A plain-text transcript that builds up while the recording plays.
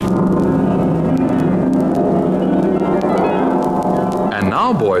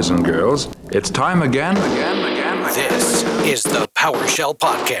Now, boys and girls, it's time again. This is the PowerShell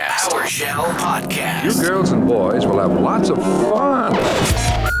Podcast. PowerShell Podcast. You girls and boys will have lots of fun.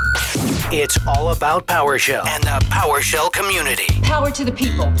 It's all about PowerShell and the PowerShell community. Power to the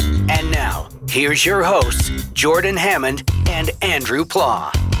people. And now, here's your hosts, Jordan Hammond and Andrew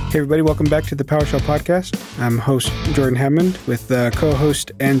Plah. Hey everybody, welcome back to the PowerShell Podcast. I'm host Jordan Hammond with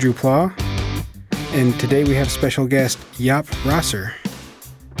co-host Andrew Plah. And today we have special guest Jaap Brasser.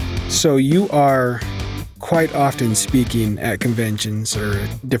 So you are quite often speaking at conventions or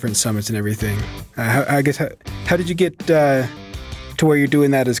different summits and everything. How did you get to where you're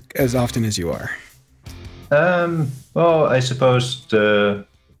doing that as often as you are? Well, I suppose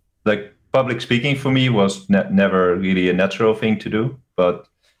public speaking for me was never really a natural thing to do, but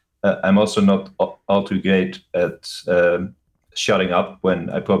I'm also not all too great at shutting up when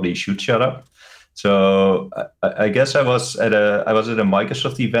I probably should shut up. So I guess I was at a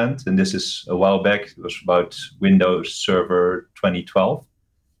Microsoft event, and this is a while back. It was about Windows Server 2012,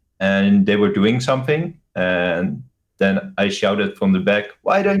 and they were doing something, and then I shouted from the back,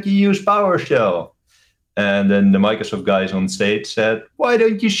 "Why don't you use PowerShell?" And then the Microsoft guys on stage said, "Why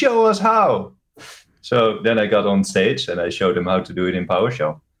don't you show us how?" So then I got on stage and I showed them how to do it in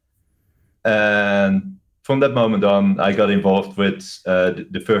PowerShell. And from that moment on, I got involved with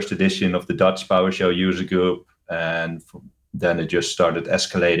the first edition of the Dutch PowerShell user group, and then it just started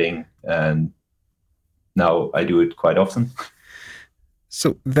escalating, and now I do it quite often.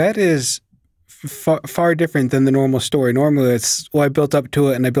 So that is far different than the normal story. Normally it's, I built up to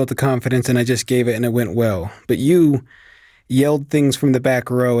it and I built the confidence and I just gave it and it went well. But you yelled things from the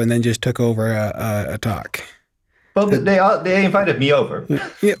back row and then just took over a talk. Well, they invited me over.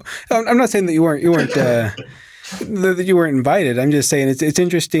 Yeah, I'm not saying that you weren't that you weren't invited. I'm just saying it's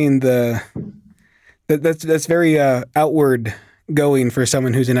interesting. That's very outward going for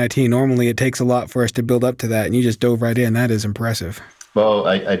someone who's in IT. Normally, it takes a lot for us to build up to that, and you just dove right in. That is impressive. Well,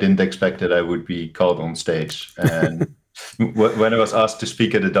 I didn't expect that I would be called on stage, and when I was asked to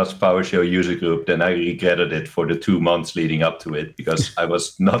speak at the Dutch PowerShell user group, then I regretted it for the 2 months leading up to it, because I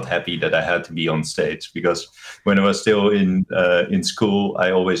was not happy that I had to be on stage. Because when I was still in school,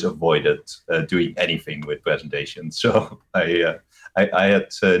 I always avoided doing anything with presentations. So I had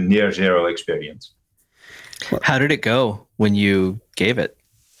near zero experience. How did it go when you gave it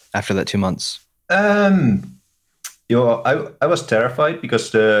after that 2 months? I was terrified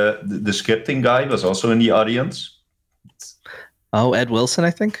because the scripting guy was also in the audience. Oh, Ed Wilson,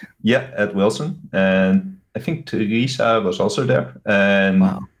 I think? Yeah, Ed Wilson. And I think Teresa was also there. And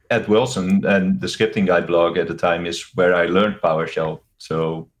wow. Ed Wilson and the scripting guy blog at the time is where I learned PowerShell.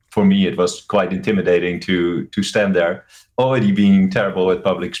 So for me, it was quite intimidating to stand there, already being terrible at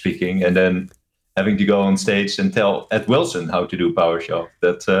public speaking, and then having to go on stage and tell Ed Wilson how to do PowerShell.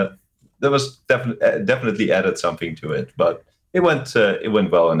 That was definitely added something to it, but it went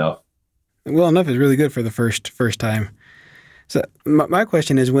well enough. Well enough is really good for the first time. So my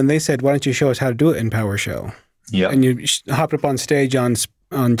question is, when they said, "Why don't you show us how to do it in PowerShell?" Yeah, and you hopped up on stage on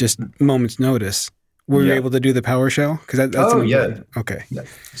just moment's notice, were you able to do the PowerShell? Because that's okay. Yeah.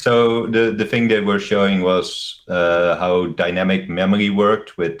 So the thing they were showing was how dynamic memory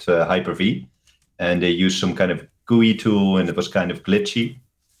worked with Hyper-V, and they used some kind of GUI tool, and it was kind of glitchy.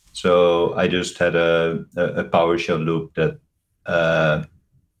 So I just had a PowerShell loop that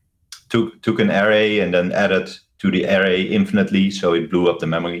took an array and then added to the array infinitely, so it blew up the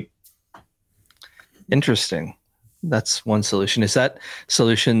memory. Interesting. That's one solution. Is that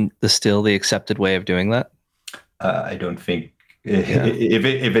solution still the accepted way of doing that? I don't think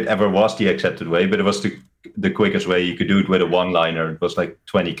if it ever was the accepted way, but it was the quickest way. You could do it with a one-liner. It was like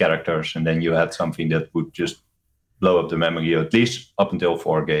 20 characters, and then you had something that would just blow up the memory, at least up until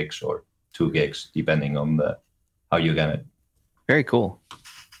 4 gigs or 2 gigs, depending on how you ran it. Very cool.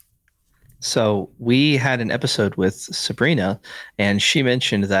 So we had an episode with Sabrina, and she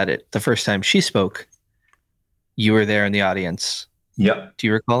mentioned that the first time she spoke, you were there in the audience. Yeah. Do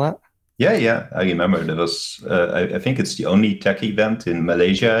you recall that? Yeah. I remember. That was, I think it's the only tech event in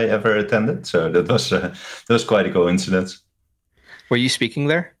Malaysia I ever attended. So that was quite a coincidence. Were you speaking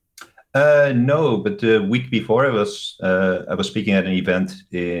there? No, but the week before I was speaking at an event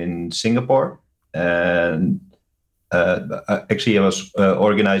in Singapore, and actually, I was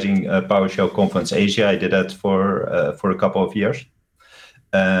organizing a PowerShell Conference Asia. I did that for a couple of years.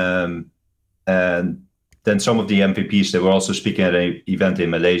 And then some of the MVPs, they were also speaking at an event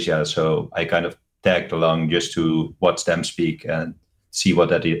in Malaysia. So I kind of tagged along just to watch them speak and see what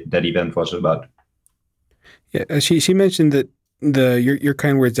that event was about. Yeah, she mentioned that your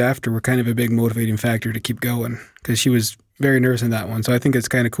kind words after were kind of a big motivating factor to keep going, because she was very nervous in that one. So I think it's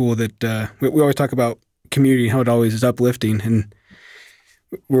kind of cool that we always talk about community and how it always is uplifting, and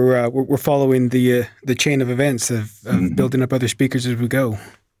we're following the chain of events of building up other speakers as we go.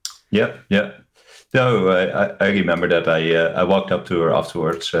 Yeah. No, I remember that I walked up to her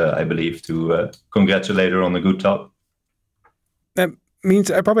afterwards, I believe, to congratulate her on a good talk. That means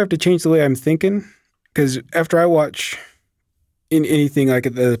I probably have to change the way I'm thinking, because after I watch in anything like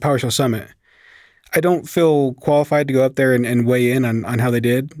at the PowerShell Summit, I don't feel qualified to go up there and weigh in on how they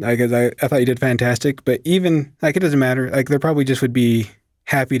did. Like, I thought you did fantastic, but even like, it doesn't matter. Like, they probably just would be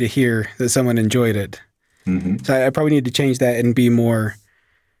happy to hear that someone enjoyed it. Mm-hmm. So I probably need to change that and be more,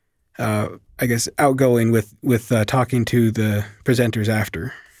 I guess, outgoing with talking to the presenters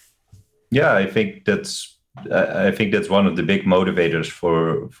after. Yeah, I think that's one of the big motivators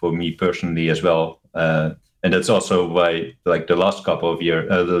for me personally as well. And that's also why, like, the last couple of years,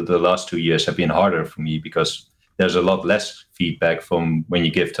 the last 2 years have been harder for me, because there's a lot less feedback from when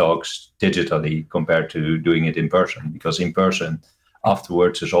you give talks digitally compared to doing it in person. Because in person,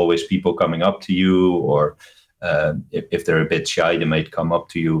 afterwards, there's always people coming up to you, or if they're a bit shy, they might come up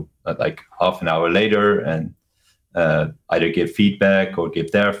to you like half an hour later and either give feedback or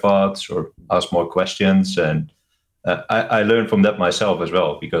give their thoughts or ask more questions. And I learned from that myself as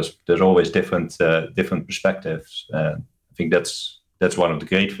well, because there's always different perspectives. I think that's one of the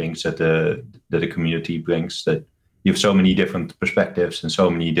great things that the community brings, that you have so many different perspectives and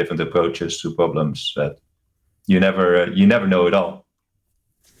so many different approaches to problems that you never know it all.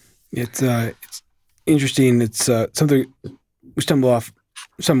 It's interesting. It's something we stumble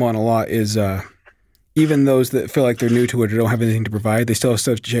on a lot is even those that feel like they're new to it or don't have anything to provide, they still have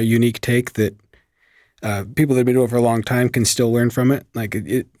such a unique take that people that have been doing it for a long time can still learn from it. Like,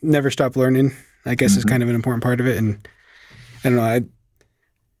 it never stop learning, I guess, is kind of an important part of it. And I don't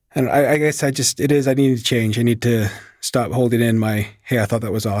know, I guess I need to change. I need to stop holding in my, hey, I thought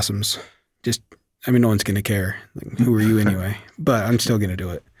that was awesomes. No one's going to care. Like, who are you anyway? But I'm still going to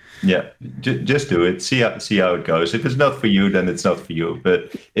do it. Yeah, just do it. See how it goes. If it's not for you, then it's not for you.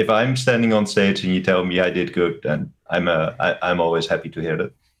 But if I'm standing on stage and you tell me I did good, then I'm always happy to hear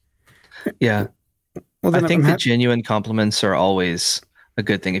that. Yeah. Well, I think the genuine compliments are always a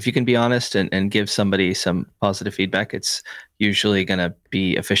good thing. If you can be honest and give somebody some positive feedback, it's usually going to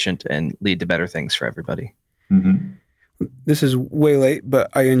be efficient and lead to better things for everybody. Mm-hmm. This is way late, but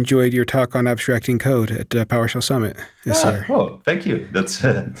I enjoyed your talk on abstracting code at PowerShell Summit this year. Oh, thank you. That's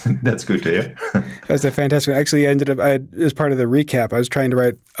good to hear. That was fantastic. Actually, as part of the recap, I was trying to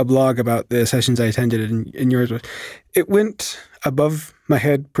write a blog about the sessions I attended, and yours was. It went above my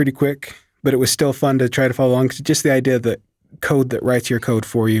head pretty quick, but it was still fun to try to follow along. Just the idea that code that writes your code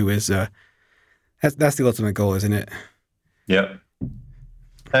for you is that's the ultimate goal, isn't it? Yeah.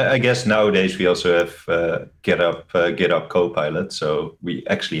 I guess nowadays we also have GitHub Copilot, so we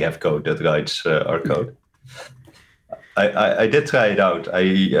actually have code that writes our code. I did try it out.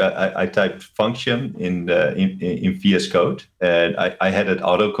 I typed function in VS Code, and I had it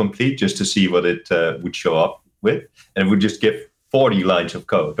autocomplete just to see what it would show up with, and it would just give 40 lines of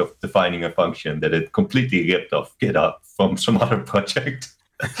code of defining a function that it completely ripped off GitHub from some other project.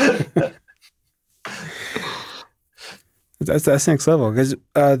 That's next level, because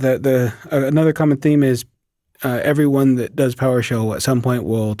another common theme is everyone that does PowerShell at some point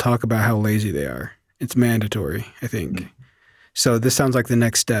will talk about how lazy they are. It's mandatory, I think. Mm-hmm. So this sounds like the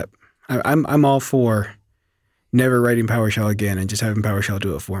next step. I'm all for never writing PowerShell again and just having PowerShell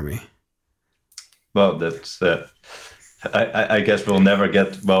do it for me. Well, that's I guess we'll never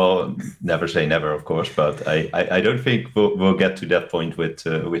never say never, of course, but I don't think we'll get to that point with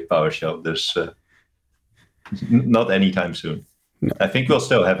PowerShell. There's not anytime soon. No. I think we'll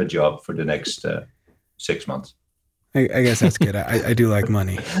still have a job for the next 6 months. I guess that's good. I do like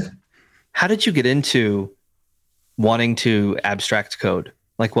money. How did you get into wanting to abstract code?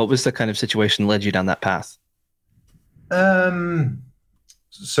 Like, what was the kind of situation that led you down that path? That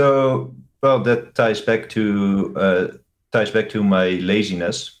ties back to my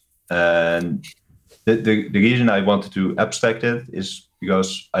laziness, and the reason I wanted to abstract it is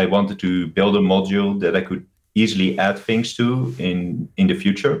because I wanted to build a module that I could easily add things to in the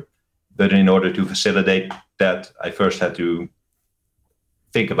future. But in order to facilitate that, I first had to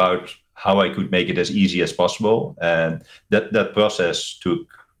think about how I could make it as easy as possible. And that process took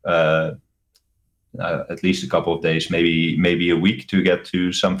at least a couple of days, maybe a week, to get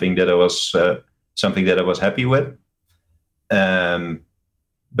to something that I was happy with.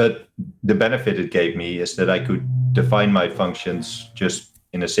 But the benefit it gave me is that I could define my functions just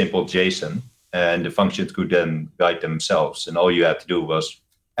in a simple JSON, and the functions could then write themselves. And all you had to do was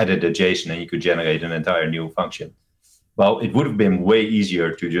edit the JSON, and you could generate an entire new function. well, it would have been way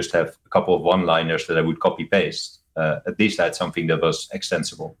easier to just have a couple of one-liners that I would copy paste. At least I had something that was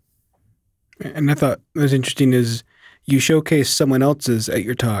extensible. And I thought what was interesting is you showcased someone else's at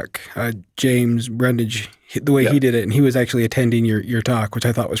your talk, James Brundage, the way he did it, and he was actually attending your talk, which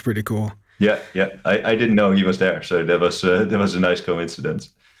I thought was pretty cool. Yeah. I didn't know he was there, so that was a nice coincidence.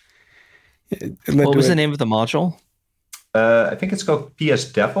 What was the name of the module? I think it's called PS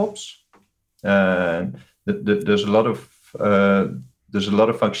DevOps. There's a lot of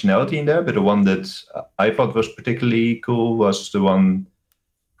functionality in there, but the one that I thought was particularly cool was the one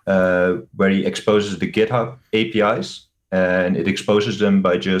where he exposes the GitHub APIs, and it exposes them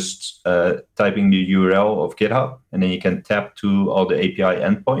by just typing the URL of GitHub, and then you can tap to all the API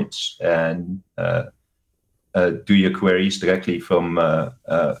endpoints and do your queries directly from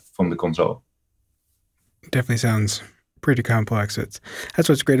the console. Definitely sounds pretty complex. That's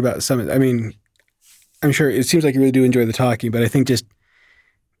what's great about Summit. I mean, I'm sure it seems like you really do enjoy the talking, but I think just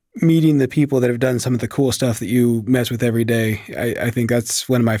meeting the people that have done some of the cool stuff that you mess with every day, I think that's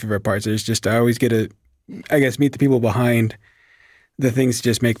one of my favorite parts. Is just I always get to, I guess, meet the people behind the things that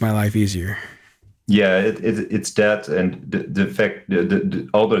just make my life easier. Yeah, it's that, and the fact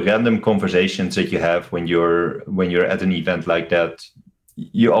all the random conversations that you have when you're at an event like that,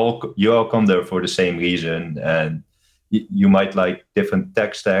 you all come there for the same reason, and you might like different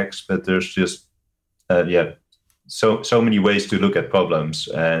tech stacks, but there's just so many ways to look at problems,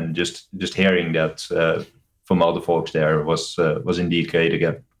 and just hearing that from all the folks there was indeed great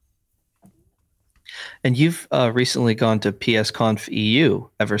again. And you've recently gone to PSConf EU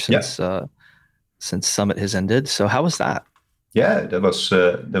ever since Summit has ended. So how was that? Yeah, that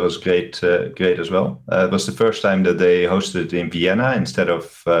was great as well. It was the first time that they hosted it in Vienna instead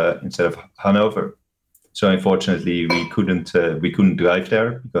of Hanover. So unfortunately, we couldn't drive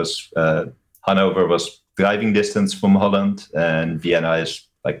there because Hanover was driving distance from Holland, and Vienna is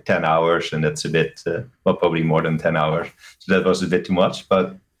like 10 hours, and that's a bit probably more than 10 hours. So that was a bit too much.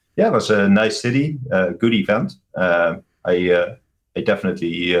 But yeah, it was a nice city, good event. I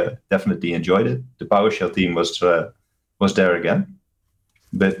definitely enjoyed it. The PowerShell team was there again,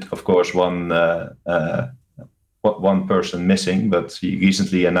 but of course one person missing. But he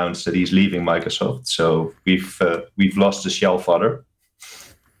recently announced that he's leaving Microsoft, so we've lost the shell father.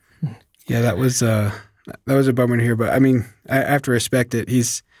 Yeah, that was a bummer to hear, but I mean, I have to respect it.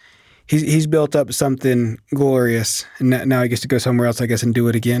 He's built up something glorious, and now he gets to go somewhere else, I guess, and do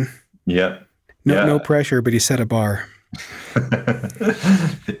it again. Yeah. No pressure, but he set a bar.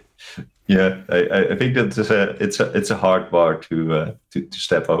 Yeah, I think that it's a hard bar to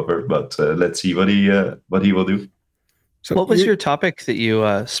step over, but let's see what he will do. So what was your topic that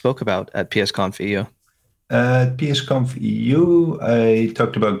you spoke about at PSConf EU? At PSConf EU, I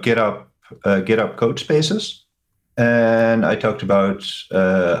talked about GitHub code spaces, and I talked about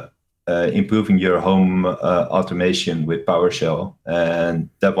improving your home automation with PowerShell. And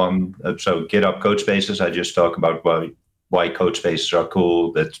that one, so GitHub code spaces, I just talk about why code spaces are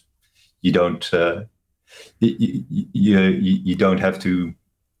cool, that you don't you don't have to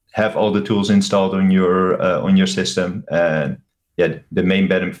have all the tools installed on your system. And yeah, the main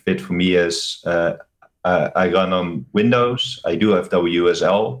benefit for me is I run on Windows. I do have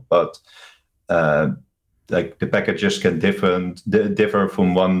WSL, but like the packages can differ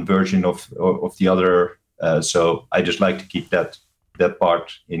from one version of the other. So I just like to keep that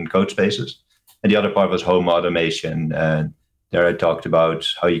part in code spaces. And the other part was home automation, and there I talked about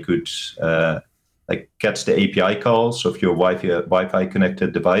how you could catch the API calls of your Wi-Fi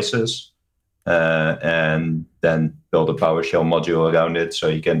connected devices, and then build a PowerShell module around it so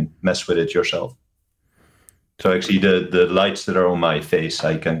you can mess with it yourself. So actually the lights that are on my face,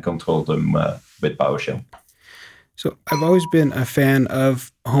 I can control them with PowerShell. So I've always been a fan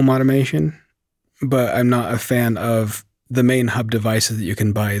of home automation, but I'm not a fan of the main hub devices that you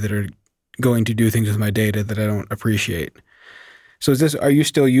can buy that are going to do things with my data that I don't appreciate. So are you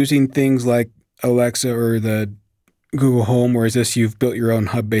still using things like Alexa or the Google Home, or is this you've built your own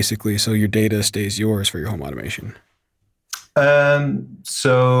hub basically so your data stays yours for your home automation?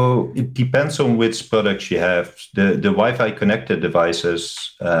 So it depends on which products you have. The Wi-Fi connected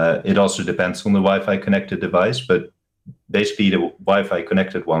devices, it also depends on the Wi-Fi connected device, but basically the Wi-Fi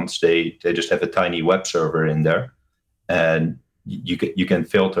connected ones, they just have a tiny web server in there, and you can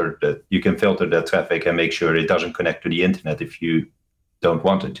filter that traffic and make sure it doesn't connect to the internet if you don't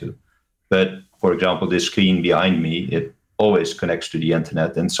want it to. But for example, this screen behind me, it always connects to the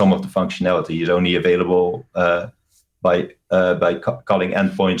internet, and some of the functionality is only available by calling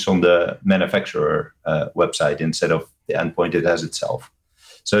endpoints on the manufacturer website instead of the endpoint it has itself.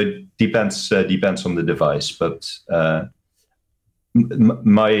 So it depends on the device, but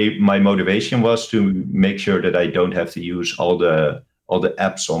my motivation was to make sure that I don't have to use all the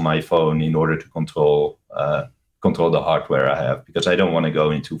apps on my phone in order to control the hardware I have, because I don't want to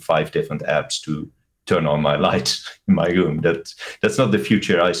go into 5 different apps to turn on my lights in my room. That's not the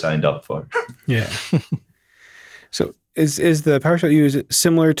future I signed up for. Yeah. So is the PowerShell EU, is it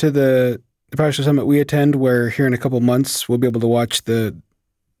similar to the PowerShell Summit we attend, where here in a couple months we'll be able to watch the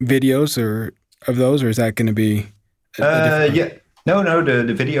videos of those, or is that going to be yeah. No,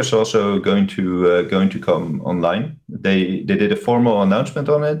 the video is also going to come online. They did a formal announcement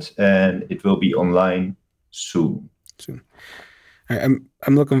on it, and it will be online soon. All right,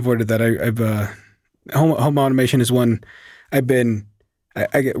 I'm looking forward to that. I've home automation is one I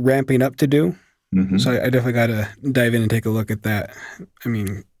get ramping up to do. Mm-hmm. So I definitely got to dive in and take a look at that. I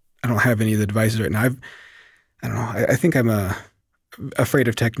mean, I don't have any of the devices right now. I don't know. I think I'm afraid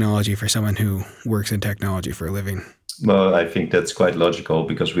of technology for someone who works in technology for a living. Well, I think that's quite logical,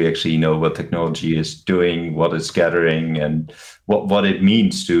 because we actually know what technology is doing, what it's gathering, and what it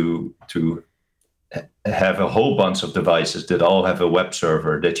means to have a whole bunch of devices that all have a web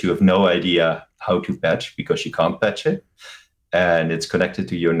server that you have no idea how to patch, because you can't patch it. And it's connected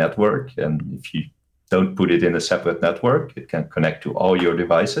to your network. And if you don't put it in a separate network, it can connect to all your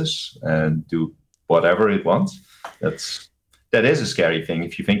devices and do whatever it wants. That is a scary thing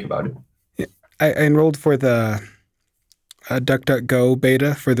if you think about it. Yeah. I enrolled for the DuckDuckGo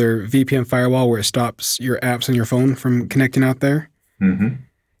beta for their VPN firewall, where it stops your apps on your phone from connecting out there. Mm-hmm.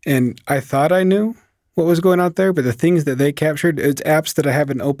 And I thought I knew what was going out there, but the things that they captured, it's apps that I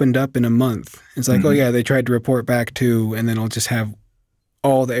haven't opened up in a month. It's like, mm-hmm. Oh yeah, they tried to report back to, and then I'll just have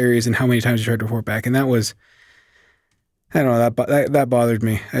all the areas and how many times you tried to report back. And that was, I don't know, that bothered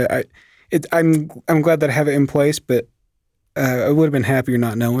me. I'm glad that I have it in place, but I would have been happier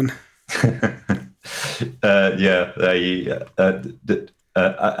not knowing. Yeah,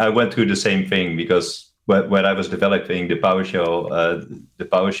 I went through the same thing, because when I was developing the PowerShell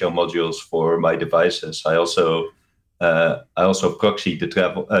modules for my devices, I also proxied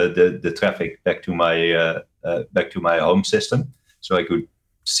the traffic back to my home system, so I could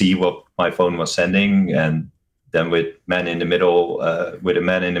see what my phone was sending, and then with a man in the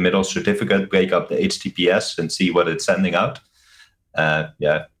middle certificate, break up the HTTPS and see what it's sending out.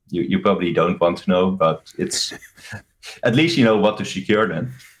 Yeah, you probably don't want to know, but it's at least you know what to secure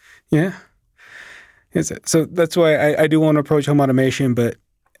then. Yeah. So that's why I do want to approach home automation, but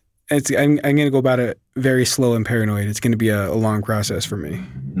I'm going to go about it very slow and paranoid. It's going to be a long process for me.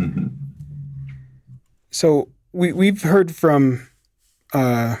 Mm-hmm. So we've heard from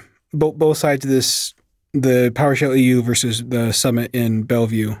both sides of this, the PowerShell EU versus the summit in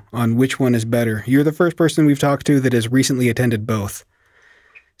Bellevue, on which one is better. You're the first person we've talked to that has recently attended both.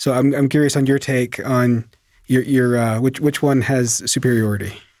 So I'm curious on your take on your which one has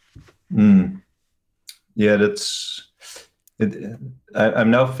superiority. Yeah,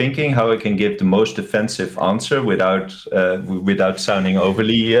 I'm now thinking how I can give the most defensive answer without sounding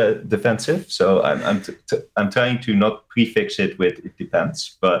overly defensive. So I'm trying to not prefix it with "it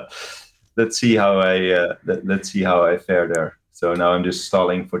depends," but let's see how I fare there. So now I'm just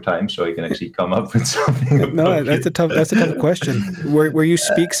stalling for time so I can actually come up with something. No, that's a tough question. Where you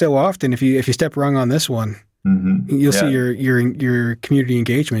speak so often, if you step wrong on this one, mm-hmm. You'll see your community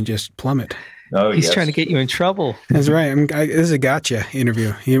engagement just plummet. Oh, he's trying to get you in trouble. That's right. This is a gotcha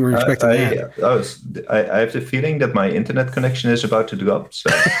interview. You weren't expecting that. I have the feeling that my internet connection is about to drop. So.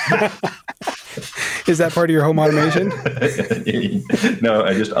 Is that part of your home automation? No,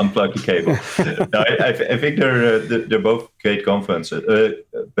 I just unplugged the cable. No, I think they're both great conferences,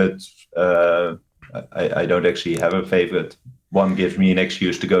 but I don't actually have a favorite. One gives me an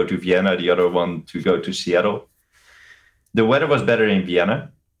excuse to go to Vienna, the other one to go to Seattle. The weather was better in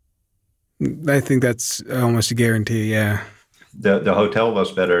Vienna. I think that's almost a guarantee, yeah. The hotel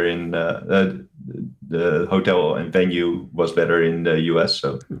was better in the hotel and venue was better in the US.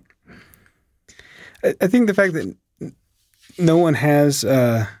 So I think the fact that no one has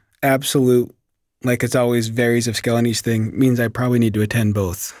absolute, like it's always varies of scale on each thing, means I probably need to attend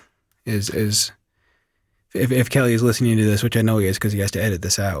both. Is if Kelly is listening to this, which I know he is because he has to edit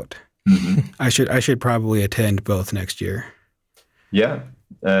this out, mm-hmm. I should probably attend both next year. Yeah.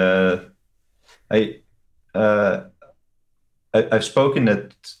 I've spoken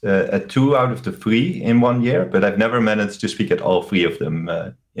at 2 out of the 3 in 1 year, but I've never managed to speak at all 3 of them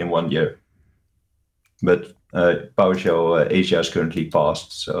in 1 year. But PowerShell Asia is currently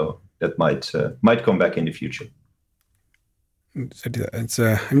passed, so that might come back in the future. That's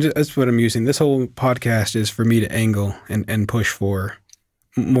what I'm using. This whole podcast is for me to angle and push for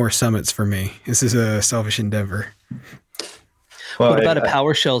more summits for me. This is a selfish endeavor. Well, what about a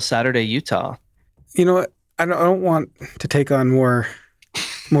PowerShell Saturday, Utah? You know what? I don't want to take on more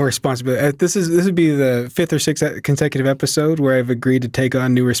responsibility. This would be the 5th or 6th consecutive episode where I've agreed to take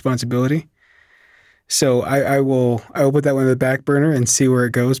on new responsibility. So I will put that one in the back burner and see where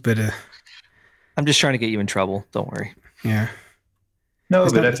it goes. But I'm just trying to get you in trouble. Don't worry. Yeah. No,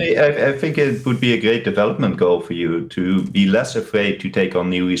 but I think it would be a great development goal for you to be less afraid to take on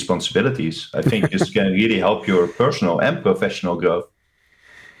new responsibilities. I think this can really help your personal and professional growth.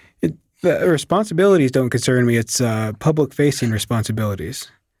 The responsibilities don't concern me. It's public-facing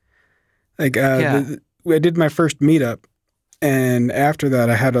responsibilities. Like I did my first meetup, and after that,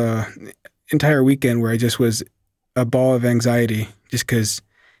 I had a entire weekend where I just was a ball of anxiety, just because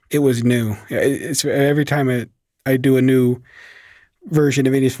it was new. It's every time I do a new version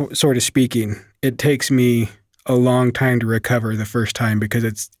of any sort of speaking, it takes me a long time to recover the first time because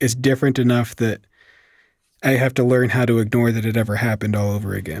it's different enough that I have to learn how to ignore that it ever happened all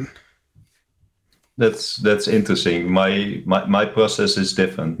over again. That's interesting. My process is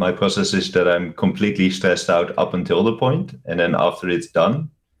different. My process is that I'm completely stressed out up until the point, and then after it's done,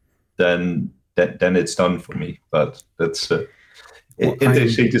 then it's done for me. But that's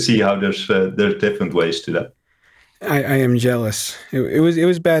interesting to see how there's different ways to that. I am jealous. It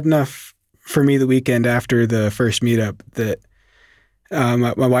was bad enough for me the weekend after the first meetup that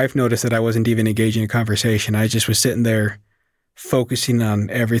my wife noticed that I wasn't even engaging in conversation. I just was sitting there focusing on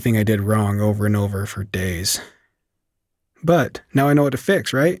everything I did wrong over and over for days. But now I know what to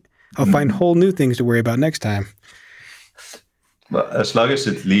fix, right? I'll find whole new things to worry about next time. Well, as long as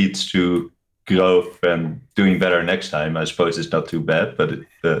it leads to growth and doing better next time, I suppose it's not too bad. But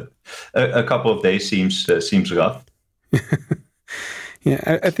a couple of days seems rough.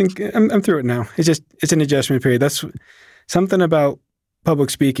 Yeah, I think I'm through it now. It's an adjustment period. That's something about public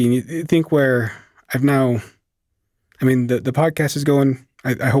speaking. You think where I've now, I mean, the podcast is going,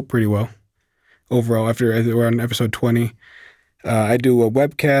 I hope, pretty well overall. After we're on episode 20, I do a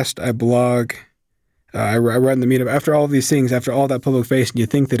webcast, I blog, I run the meetup. After all of these things, after all that public facing, you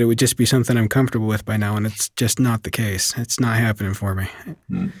think that it would just be something I'm comfortable with by now, and it's just not the case. It's not happening for me.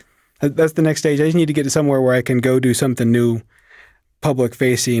 That's the next stage. I just need to get to somewhere where I can go do something new, public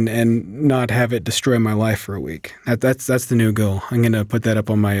facing, and not have it destroy my life for a week. That's the new goal. I'm going to put that up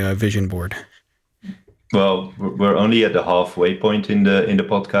on my vision board. Well, we're only at the halfway point in the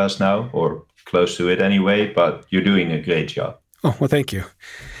podcast now, or close to it anyway, but you're doing a great job. Oh, well, thank you.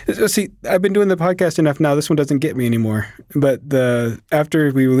 See, I've been doing the podcast enough now. This one doesn't get me anymore. But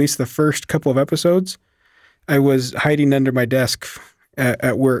after we released the first couple of episodes, I was hiding under my desk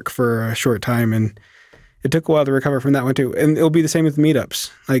at work for a short time, and it took a while to recover from that one too. And it'll be the same with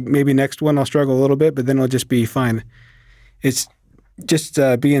meetups. Like maybe next one I'll struggle a little bit, but then it'll just be fine. It's just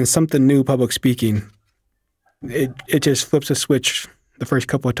being something new, public speaking. It just flips a switch the first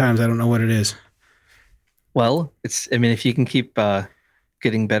couple of times. I don't know what it is. Well, if you can keep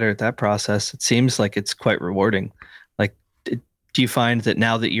getting better at that process, it seems like it's quite rewarding. Like, do you find that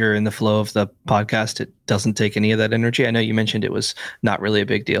now that you're in the flow of the podcast, it doesn't take any of that energy? I know you mentioned it was not really a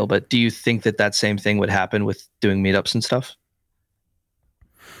big deal, but do you think that same thing would happen with doing meetups and stuff?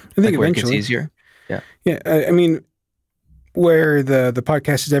 I think where eventually it gets easier. Yeah. Yeah. I mean, where the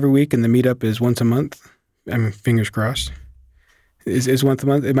podcast is every week and the meetup is once a month. I mean, fingers crossed. Is once a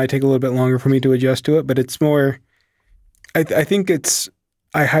month. It might take a little bit longer for me to adjust to it, but it's more. I think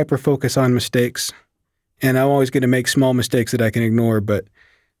I hyper focus on mistakes, and I'm always going to make small mistakes that I can ignore. But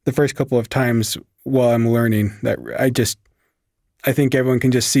the first couple of times while I'm learning, that I think everyone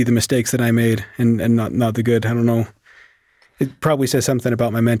can just see the mistakes that I made and not the good. I don't know. It probably says something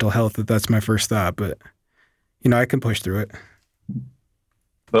about my mental health that's my first thought, but I can push through it.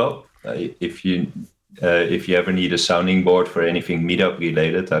 Well, if you ever need a sounding board for anything meetup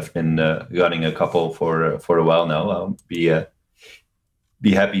related, I've been running a couple for a while now. I'll be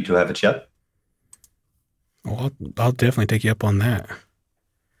happy to have a chat. Well, I'll definitely take you up on that.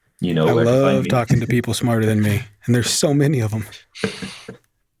 I love talking to people smarter than me, and there's so many of them.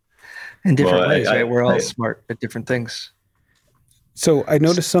 In different ways, right? We're all smart at different things. So I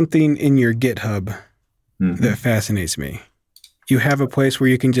noticed something in your GitHub that fascinates me. You have a place where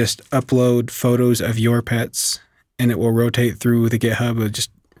you can just upload photos of your pets, and it will rotate through the GitHub. Just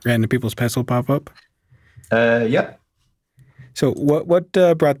random people's pets will pop up. Yeah. So what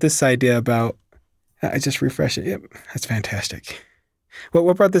brought this idea about? I just refreshed it. Yep, that's fantastic.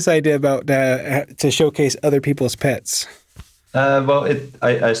 What brought this idea about to showcase other people's pets? Well,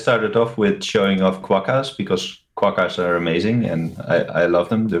 I started off with showing off quokkas because quokkas are amazing, and I love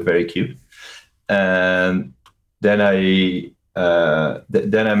them. They're very cute. And then I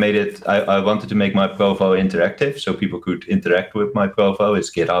then I made it. I wanted to make my profile interactive, so people could interact with my profile.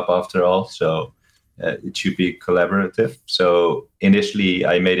 It's GitHub after all, so it should be collaborative. So initially,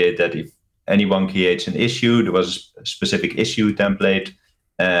 I made it that if anyone creates an issue, there was a specific issue template,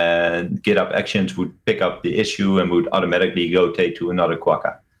 and GitHub Actions would pick up the issue and would automatically rotate to another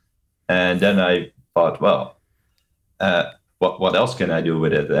Quokka. And then I thought, well, what else can I do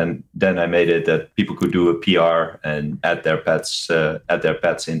with it? And then I made it that people could do a PR and add their pets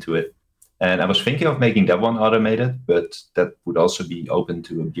into it. And I was thinking of making that one automated, but that would also be open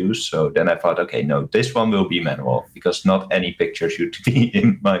to abuse. So then I thought, okay, no, this one will be manual because not any picture should be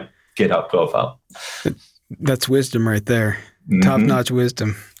in my GitHub profile. That's wisdom right there. Mm-hmm. Top-notch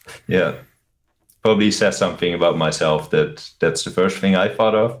wisdom. Yeah. Probably says something about myself that's the first thing I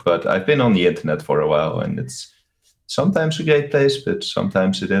thought of, but I've been on the internet for a while and it's sometimes a great place, but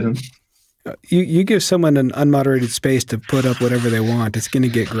sometimes it isn't. You give someone an unmoderated space to put up whatever they want, it's going to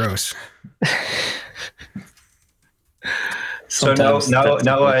get gross. So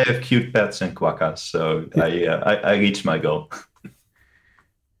now I have cute pets and quokkas, so I reached my goal.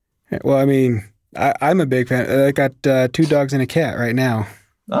 Well, I mean, I'm a big fan. I got 2 dogs and a cat right now.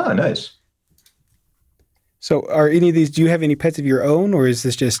 Ah, nice. So are any of these, do you have any pets of your own, or is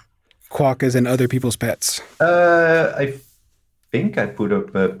this just quokkas and other people's pets? I think I put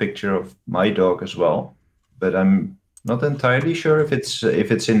up a picture of my dog as well, but I'm not entirely sure if it's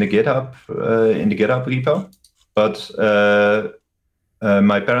in the GitHub repo. But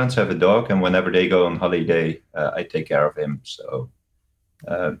my parents have a dog, and whenever they go on holiday, I take care of him. So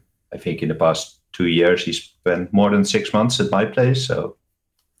I think in the past 2 years, he spent more than 6 months at my place. So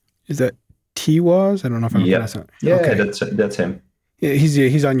is that T-Waz? I don't know if I'm pronouncing it. Yeah, okay. That's him. Yeah,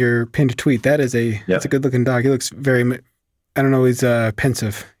 he's on your pinned tweet. That's a good looking dog. He looks very, I don't know, he's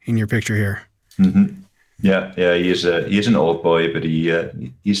pensive in your picture here. Mm-hmm. Yeah, he's an old boy, but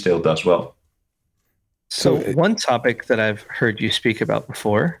he still does well. So one topic that I've heard you speak about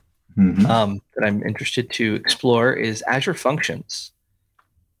before, that I'm interested to explore is Azure Functions.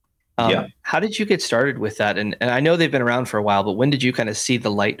 How did you get started with that? And I know they've been around for a while, but when did you kind of see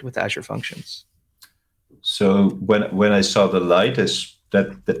the light with Azure Functions? So when I saw the light,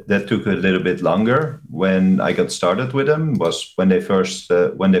 that took a little bit longer. When I got started with them was when they first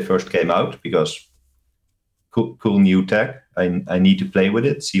came out, because cool new tech. I need to play with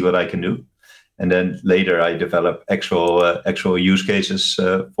it, see what I can do, and then later I developed actual use cases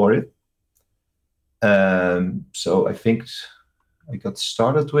for it. So I think I got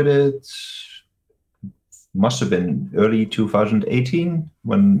started with it. Must have been early 2018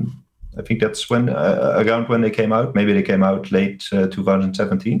 when. I think that's when around when they came out. Maybe they came out late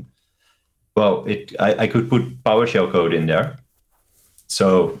 2017. Well, I could put PowerShell code in there.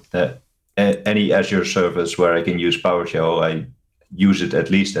 So any Azure service where I can use PowerShell, I use it at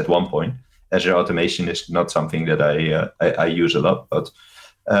least at one point. Azure automation is not something that I use a lot, but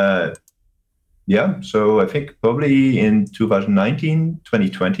so I think probably in 2019,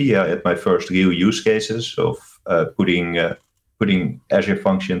 2020, I had my first real use cases of putting Azure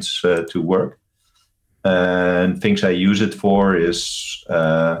Functions to work. And things I use it for is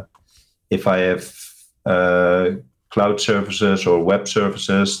if I have cloud services or web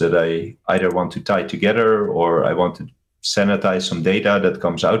services that I either want to tie together or I want to sanitize some data that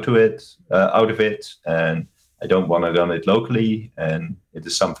comes out of it, and I don't want to run it locally, and it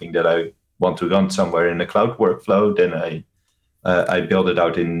is something that I want to run somewhere in a cloud workflow, then I build it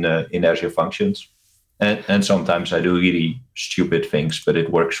out in Azure Functions. And sometimes I do really stupid things, but it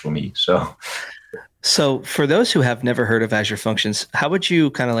works for me. So for those who have never heard of Azure Functions, how would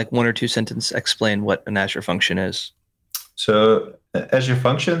you kind of like 1 or 2 sentence explain what an Azure Function is? So Azure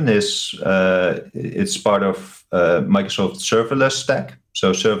Function is it's part of Microsoft serverless stack.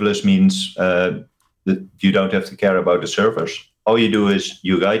 So serverless means that you don't have to care about the servers. All you do is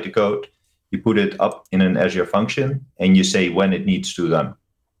you write the code, you put it up in an Azure Function, and you say when it needs to run.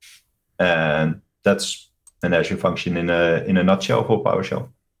 And that's an Azure Function in a nutshell for PowerShell.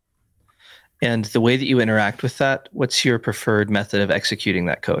 And the way that you interact with that, what's your preferred method of executing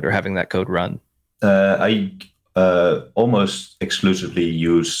that code or having that code run? I almost exclusively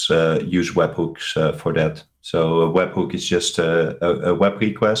use webhooks for that. So a webhook is just a web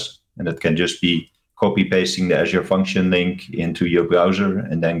request, and it can just be copy pasting the Azure Function link into your browser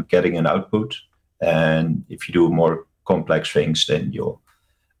and then getting an output. And if you do more complex things, then you'll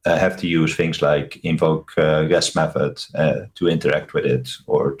have to use things like invoke REST method to interact with it,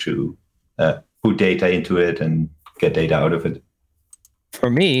 or to put data into it and get data out of it. For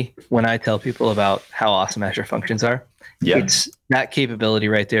me, when I tell people about how awesome Azure Functions are, it's that capability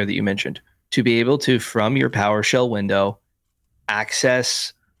right there that you mentioned. To be able to, from your PowerShell window,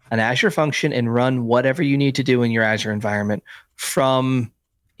 access an Azure function and run whatever you need to do in your Azure environment from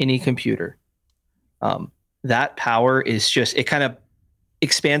any computer. That power is just, it kind of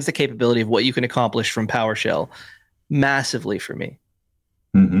expands the capability of what you can accomplish from PowerShell massively for me.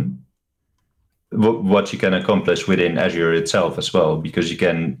 Mm-hmm. What you can accomplish within Azure itself as well, because you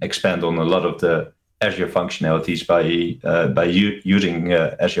can expand on a lot of the Azure functionalities by using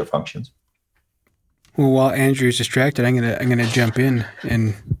Azure functions. Well, while Andrew's distracted, I'm gonna jump in,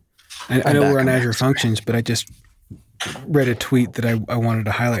 and I know we're on Azure Functions, but I just read a tweet that I wanted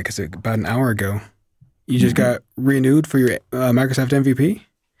to highlight because about an hour ago, you just got renewed for your Microsoft MVP.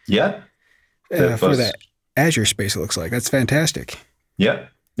 Yeah, for that Azure space. It looks like that's fantastic. Yeah.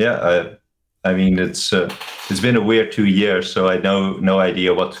 I mean, it's been a weird 2 years, so I know no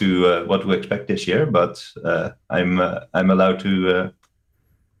idea what to expect this year. But I'm allowed to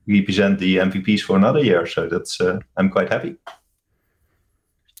represent the MVPs for another year, so that's I'm quite happy.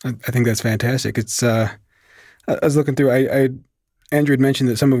 I think that's fantastic. It's I was looking through. Andrew had mentioned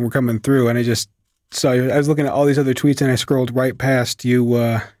that some of them were coming through, and I just saw you. I was looking at all these other tweets, and I scrolled right past you.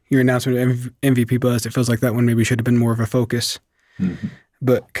 Your announcement of MVP Buzz. It feels like that one maybe should have been more of a focus. Mm-hmm.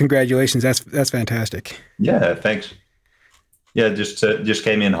 But congratulations, that's fantastic. Yeah, thanks. Yeah, just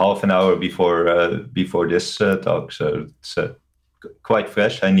came in half an hour before this talk, so it's quite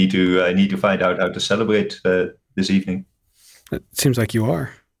fresh. I need to find out how to celebrate this evening. It seems like you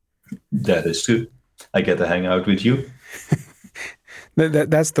are. That is true. I get to hang out with you.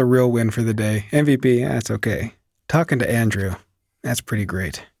 That's the real win for the day. MVP, that's okay. Talking to Andrew, that's pretty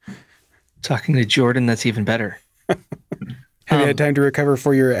great. Talking to Jordan, that's even better. Have you had time to recover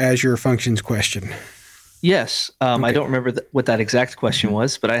for your Azure Functions question? Yes. Okay. I don't remember what that exact question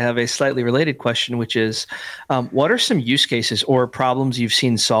was, but I have a slightly related question, which is, what are some use cases or problems you've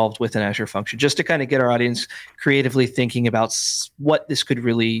seen solved with an Azure function, just to kind of get our audience creatively thinking about what this could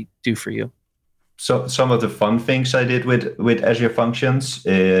really do for you? So some of the fun things I did with Azure Functions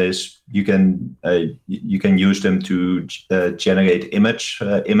is you can use them to generate image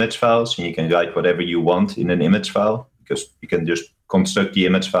files, and you can write whatever you want in an image file, because you can just construct the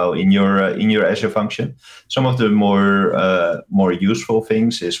image file in your Azure function. Some of the more useful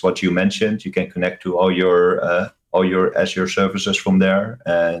things is what you mentioned. You can connect to all your Azure services from there,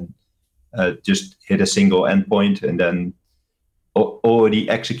 and just hit a single endpoint, and then already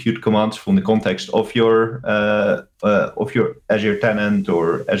execute commands from the context of your Azure tenant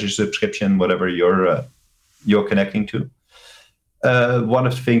or Azure subscription, whatever you're connecting to. One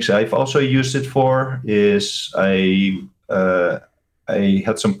of the things I've also used it for is I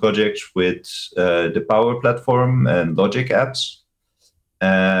had some projects with the Power Platform and Logic apps,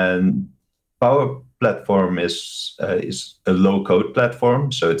 and Power Platform is a low-code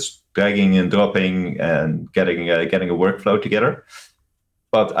platform, so it's dragging and dropping and getting a workflow together.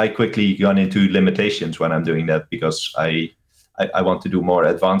 But I quickly run into limitations when I'm doing that, because I want to do more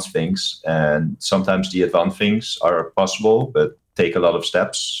advanced things, and sometimes the advanced things are possible but take a lot of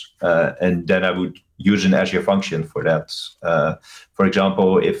steps, and then I would use an Azure function for that. For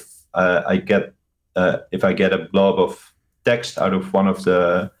example, if I get a blob of text out of one of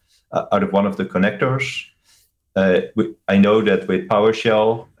the connectors, I know that with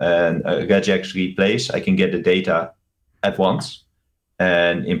PowerShell and regex replace, I can get the data at once.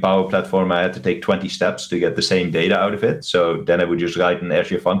 And in Power Platform, I had to take 20 steps to get the same data out of it. So then I would just write an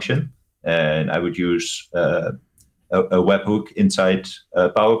Azure function, and I would use a webhook inside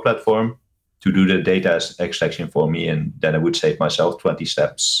Power Platform to do the data extraction for me, and then I would save myself 20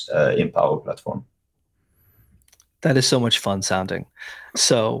 steps in Power Platform. That is so much fun sounding.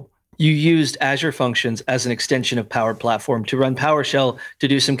 So you used Azure Functions as an extension of Power Platform to run PowerShell to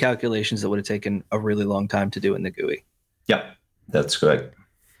do some calculations that would have taken a really long time to do in the GUI. Yeah, that's correct.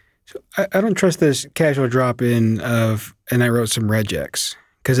 So I don't trust this casual drop-in of, and I wrote some regex,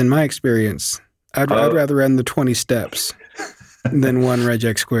 because in my experience, I'd rather run the 20 steps than one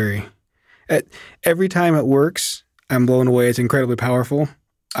regex query. Every time it works, I'm blown away. It's incredibly powerful.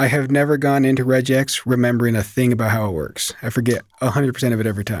 I have never gone into regex remembering a thing about how it works. I forget 100% of it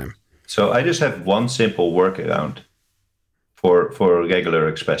every time. So I just have one simple workaround for regular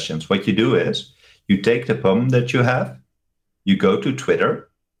expressions. What you do is you take the problem that you have, you go to Twitter,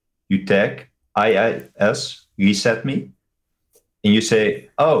 you tag IIS reset me, and you say,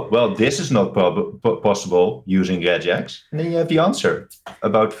 oh, well, this is not possible using regex. And then you have the answer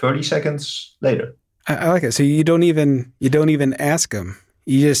about 30 seconds later. I like it. So you don't even ask him.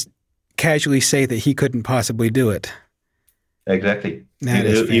 You just casually say that he couldn't possibly do it. Exactly. That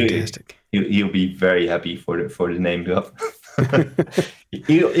is fantastic. He'll be very happy for the name drop.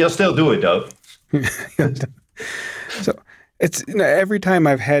 He'll still do it though. So It's every time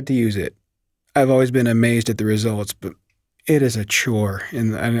I've had to use it, I've always been amazed at the results, but it is a chore.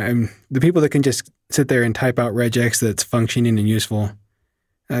 And I'm the people that can just sit there and type out regex that's functioning and useful,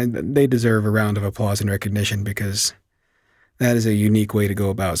 they deserve a round of applause and recognition because that is a unique way to go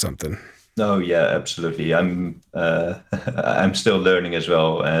about something. Oh yeah, absolutely. I'm still learning as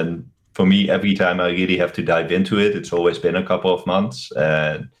well, and for me, every time I really have to dive into it, it's always been a couple of months,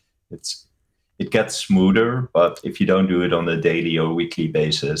 and it gets smoother. But if you don't do it on a daily or weekly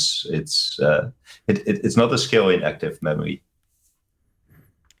basis, it's not a skill in active memory.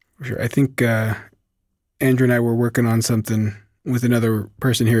 For sure. I think Andrew and I were working on something with another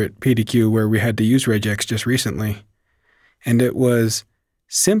person here at PDQ where we had to use regex just recently, and it was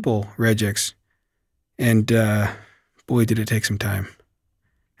simple regex, and boy, did it take some time.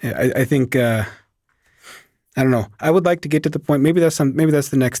 I think I don't know. I would like to get to the point. Maybe that's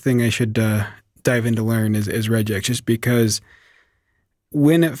the next thing I should dive in to learn is regex, just because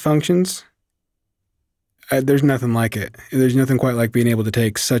when it functions, there's nothing like it. There's nothing quite like being able to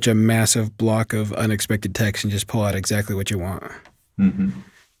take such a massive block of unexpected text and just pull out exactly what you want. Mm-hmm.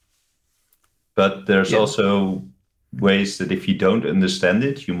 But there's also ways that if you don't understand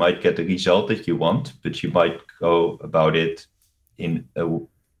it, you might get the result that you want, but you might go about it in a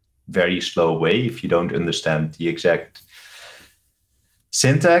very slow way if you don't understand the exact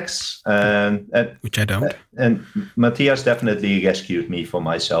syntax. And which I don't. And Matthias definitely rescued me from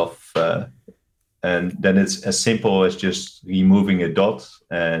myself. And then it's as simple as just removing a dot,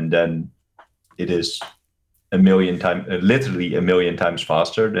 and then it is literally a million times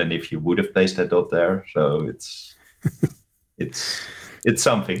faster than if you would have placed that dot there. So it's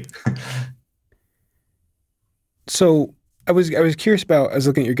something. So I was curious about. I was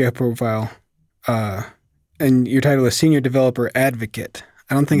looking at your GitHub profile, and your title is Senior Developer Advocate.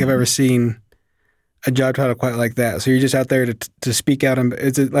 I don't think I've ever seen a job title quite like that. So you're just out there to speak out.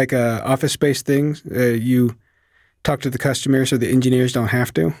 Is it like a office space thing? You talk to the customers so the engineers don't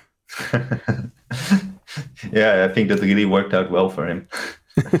have to. Yeah, I think that really worked out well for him.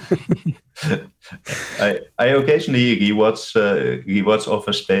 I occasionally rewatch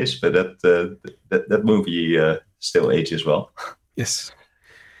Office Space, but that movie still ages well. Yes.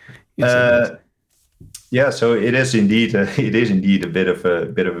 Yeah, so it is indeed a bit of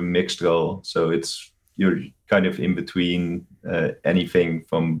a mixed role. So you're kind of in between anything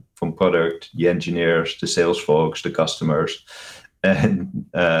from product, the engineers, the sales folks, the customers, and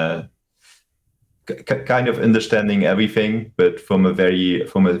kind of understanding everything, but from a very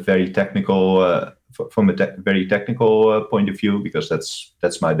technical point of view, because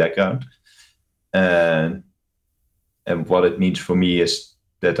that's my background. And what it means for me is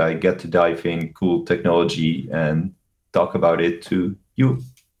that I get to dive in cool technology and talk about it to you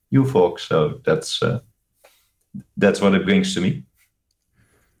folks. So that's what it brings to me.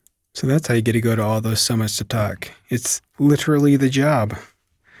 So that's how you get to go to all those summits to talk. It's literally the job.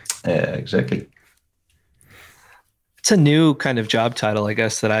 Exactly. It's a new kind of job title, I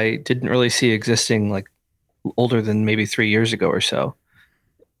guess, that I didn't really see existing like older than maybe 3 years ago or so.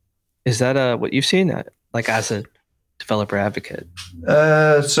 Is that what you've seen, like as a developer advocate?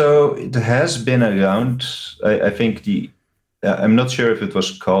 So it has been around. I think I'm not sure if it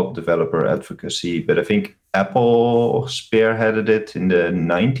was called developer advocacy, but I think Apple spearheaded it in the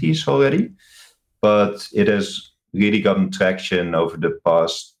 90s already. But it has really gotten traction over the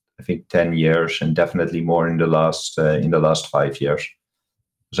past, I think, 10 years, and definitely more in the last 5 years.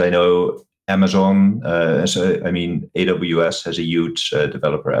 Because I know Amazon, AWS has a huge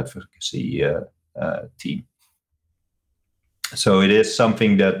developer advocacy team. So it is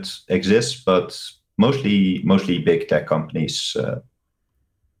something that exists, but mostly big tech companies,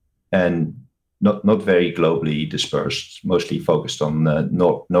 and not very globally dispersed, mostly focused on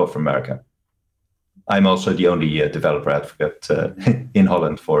North America. I'm also the only developer advocate in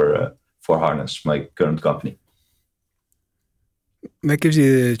Holland for Harness, my current company. That gives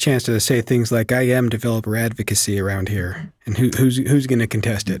you the chance to say things like, "I am developer advocacy around here," and who's going to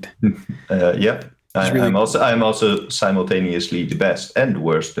contest it? Yeah. I'm also simultaneously the best and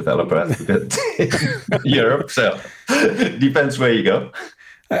worst developer advocate in Europe. So depends where you go.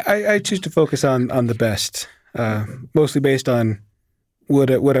 I choose to focus on the best, mostly based on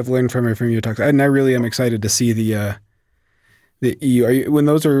what I've learned from your talks. And I really am excited to see the EU. When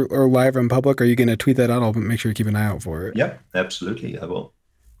those are live in public, are you going to tweet that out? I'll make sure you keep an eye out for it. Yeah, absolutely, I will.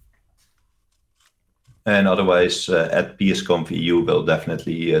 And otherwise, at PSConf EU, will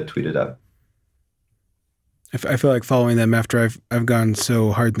definitely tweet it out. I feel like following them after I've gone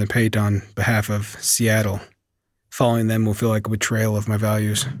so hard in the paint on behalf of Seattle. Following them will feel like a betrayal of my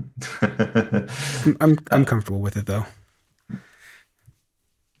values. I'm comfortable with it though.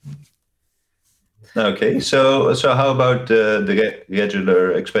 Okay, so how about the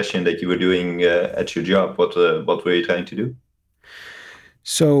regular expression that you were doing at your job? What were you trying to do?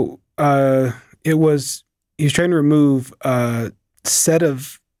 So he was trying to remove a set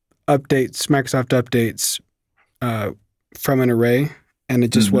of updates, Microsoft updates, from an array, and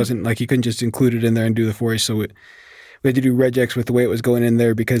it just wasn't like you couldn't just include it in there and do the for each. So we had to do regex with the way it was going in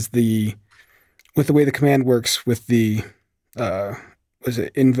there because with the way the command works with the uninstall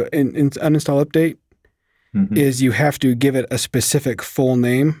update is you have to give it a specific full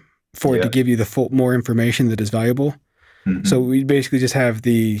name for it to give you the more information that is valuable. So we basically just have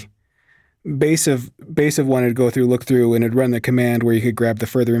the base of one to go through, look through, and it'd run the command where you could grab the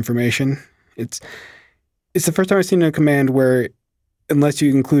further information. It's the first time I've seen a command where, unless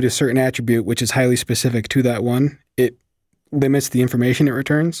you include a certain attribute which is highly specific to that one, it limits the information it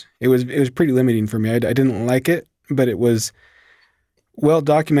returns. It was pretty limiting for me. I didn't like it, but it was well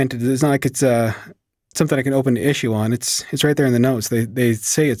documented. It's not like it's something I can open the issue on. It's right there in the notes. They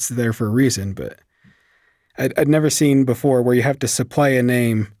say it's there for a reason, but I'd never seen before where you have to supply a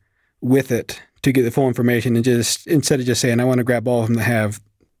name with it to get the full information, and just instead of just saying I want to grab all of them that have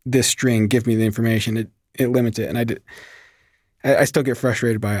this string, give me the information. It limits it, and I still get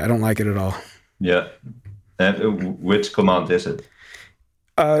frustrated by it. I don't like it at all. Yeah. Which command is it?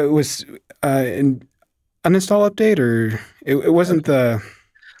 It was an uninstall update, or it wasn't the.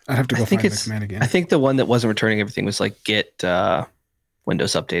 I'd have to go find the command again. I think the one that wasn't returning everything was like get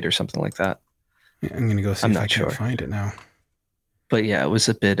Windows Update or something like that. Yeah, I'm going to go see if I can find it now. But yeah, it was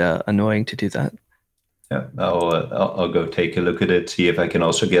a bit annoying to do that. Yeah, I'll go take a look at it, see if I can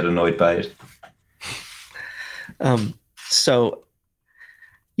also get annoyed by it. So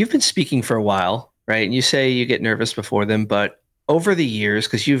you've been speaking for a while, right? And you say you get nervous before them, but over the years,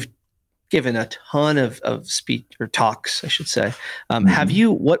 because you've given a ton of speech or talks, I should say, have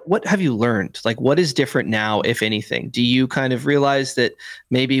you, what have you learned? Like, what is different now, if anything? Do you kind of realize that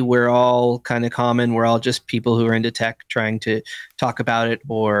maybe we're all kind of common, we're all just people who are into tech trying to talk about it,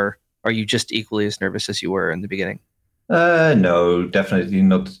 or are you just equally as nervous as you were in the beginning? No, definitely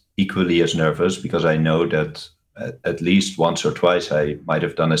not equally as nervous, because I know that at least once or twice I might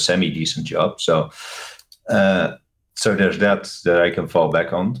have done a semi-decent job. So there's that I can fall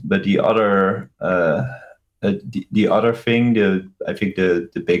back on. But the other thing, I think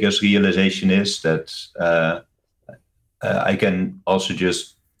the biggest realization is that I can also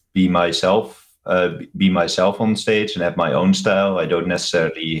just be myself on stage and have my own style. I don't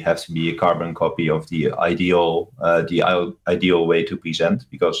necessarily have to be a carbon copy of the ideal way to present,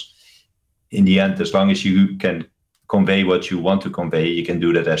 because in the end, as long as you can convey what you want to convey, you can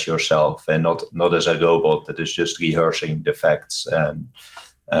do that as yourself, and not as a robot that is just rehearsing the facts and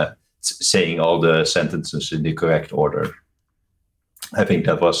saying all the sentences in the correct order. I think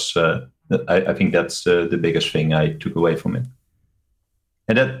that was I think that's the biggest thing I took away from it,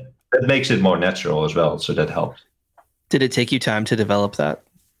 and that makes it more natural as well. So that helped. Did it take you time to develop that?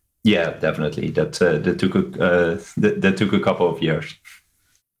 Yeah, definitely. That took a couple of years.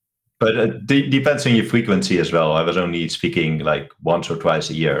 But it depends on your frequency as well. I was only speaking like once or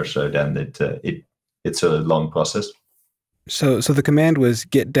twice a year, so then it's a long process. So the command was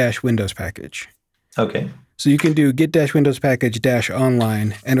get-Windows package. Okay. So you can do get-Windows package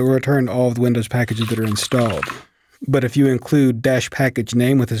 -online, and it will return all of the Windows packages that are installed. But if you include -package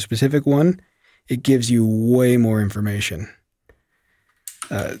name with a specific one, it gives you way more information.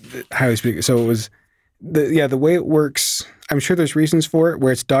 Highly speaking. So it was the way it works. I'm sure there's reasons for it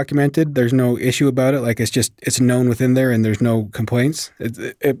where it's documented. There's no issue about it. Like it's known within there and there's no complaints.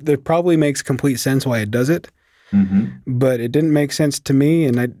 It probably makes complete sense why it does it, but it didn't make sense to me,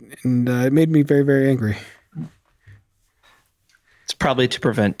 and it made me very, very angry. It's probably to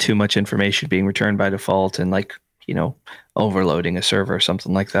prevent too much information being returned by default and overloading a server or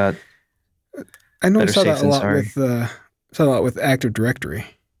something like that. I know I saw that a lot with Active Directory,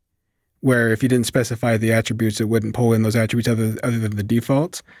 where if you didn't specify the attributes, it wouldn't pull in those attributes other than the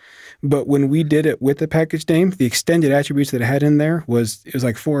defaults. But when we did it with the package name, the extended attributes that it had in there was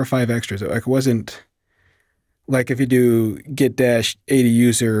like 4 or 5 extras. Like it wasn't like if you do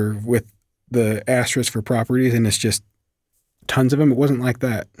get-80user with the asterisk for properties and it's just tons of them. It wasn't like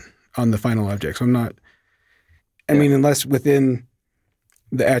that on the final object. So I mean, unless within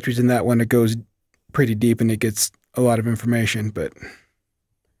the attributes in that one, it goes pretty deep and it gets a lot of information, but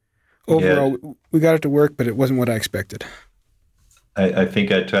overall, we got it to work, but it wasn't what I expected. I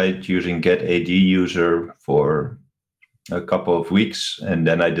think I tried using get-80user for a couple of weeks, and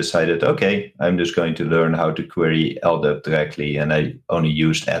then I decided, okay, I'm just going to learn how to query LDAP directly, and I only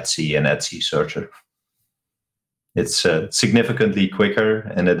used Etsy and Etsy Searcher. It's significantly quicker.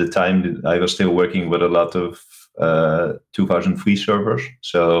 And at the time, I was still working with a lot of 2003 servers.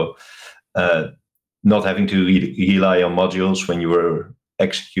 So not having to rely on modules when you were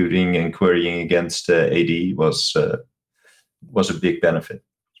executing and querying against AD was a big benefit.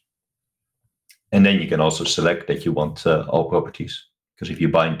 And then you can also select that you want all properties. Because if you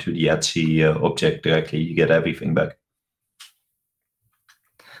bind to the Etsy object directly, you get everything back.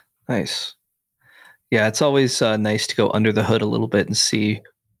 Nice. Yeah, it's always nice to go under the hood a little bit and see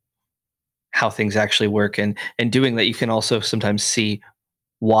how things actually work. And doing that, you can also sometimes see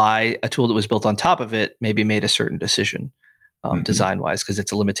why a tool that was built on top of it maybe made a certain decision design-wise, because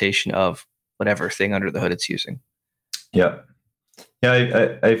it's a limitation of whatever thing under the hood it's using. Yeah.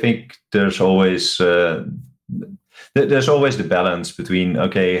 Yeah, I think there's always the balance between,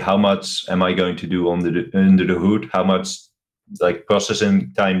 okay, how much am I going to do under the hood? How much like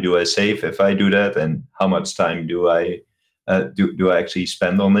processing time do I save if I do that, and how much time do I actually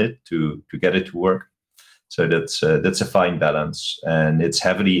spend on it to get it to work? So that's a fine balance, and it's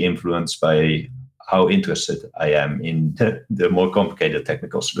heavily influenced by how interested I am in the more complicated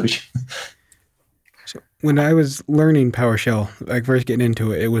technical solution. So when I was learning PowerShell, like first getting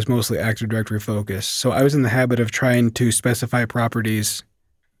into it, it was mostly Active Directory focused. So I was in the habit of trying to specify properties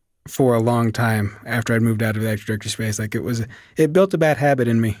for a long time after I'd moved out of the Active Directory space. Like it built a bad habit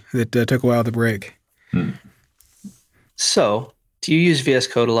in me that took a while to break. So do you use VS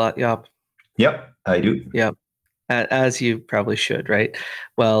Code a lot, Jaap? Yep, I do. Yep, as you probably should, right?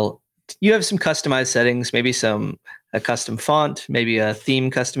 Well, you have some customized settings, maybe a custom font, maybe a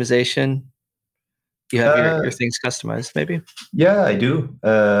theme customization. You have your things customized, maybe? Yeah, I do.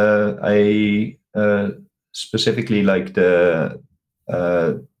 I specifically like the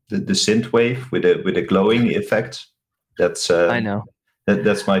synth wave with a glowing effect. That's I know.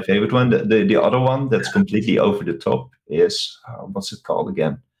 That's my favorite one. The other one that's completely over the top is what's it called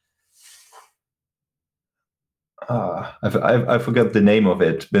again? I forgot the name of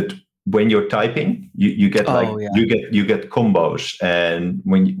it, but when you're typing, you get you get combos, and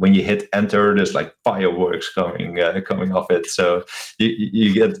when you hit enter, there's like fireworks coming off it. So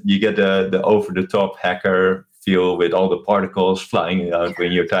you get the over the top hacker feel with all the particles flying out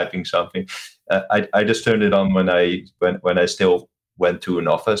when you're typing something. I just turned it on when I still went to an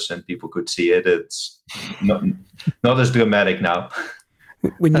office and people could see it. It's not as dramatic now.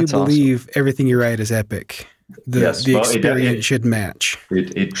 When you believe everything you write is epic, the experience should match.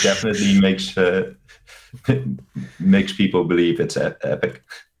 It definitely makes people believe it's epic.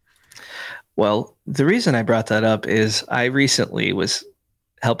 Well, the reason I brought that up is I recently was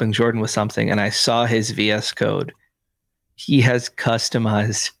helping Jordan with something and I saw his VS Code. He has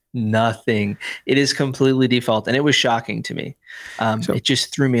customized nothing. It is completely default, and it was shocking to me. It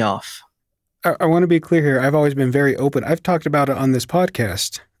just threw me off. I want to be clear here. I've always been very open. I've talked about it on this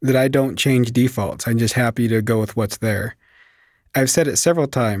podcast that I don't change defaults. I'm just happy to go with what's there. I've said it several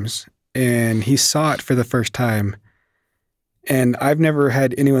times, and he saw it for the first time, and I've never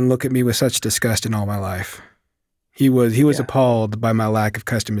had anyone look at me with such disgust in all my life. He was appalled by my lack of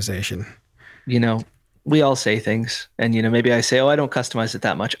customization. You know, we all say things, and maybe I say, I don't customize it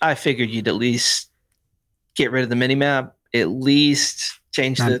that much. I figured you'd at least get rid of the minimap, at least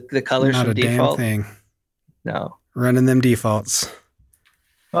change the colors from default. Not a damn thing. No. Running them defaults.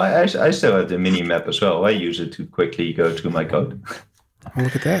 Well, I still have the minimap as well. I use it to quickly go through my code. Oh,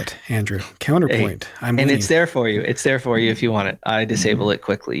 look at that, Andrew. Counterpoint. And it's there for you. It's there for you if you want it. I disable it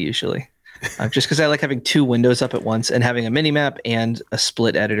quickly usually. Just because I like having two windows up at once, and having a minimap and a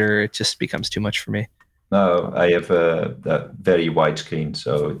split editor, it just becomes too much for me. No, I have a very wide screen,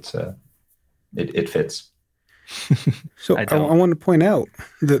 so it fits. So I want to point out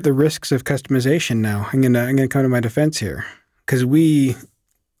the risks of customization now. I'm gonna come to my defense here, because we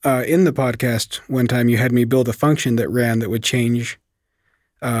in the podcast one time you had me build a function that would change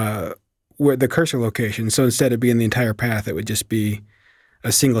where the cursor location. So instead of being the entire path, it would just be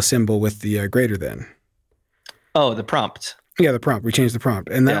a single symbol with the greater than. Oh, the prompt. Yeah, the prompt. We changed the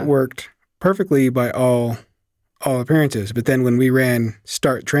prompt, and that worked perfectly by all appearances. But then when we ran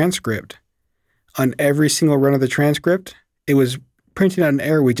start transcript, on every single run of the transcript, it was printing out an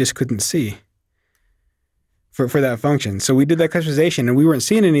error we just couldn't see for that function. So we did that customization, and we weren't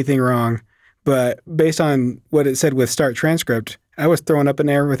seeing anything wrong, but based on what it said with start transcript, I was throwing up an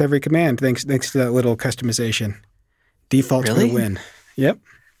error with every command thanks to that little customization. Default for the win. Yep.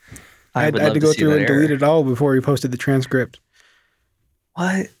 I had to go through and delete it all before we posted the transcript.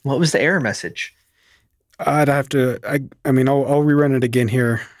 What was the error message? I'd have to, I'll rerun it again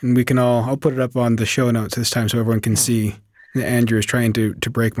here, and I'll put it up on the show notes this time so everyone can see that Andrew is trying to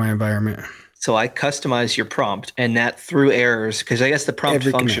break my environment. So I customize your prompt, and that through errors, because I guess the prompt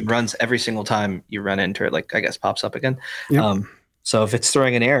function runs every single time you run into it, like I guess pops up again. Yep. So if it's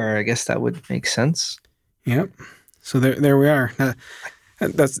throwing an error, I guess that would make sense. Yep. So there we are.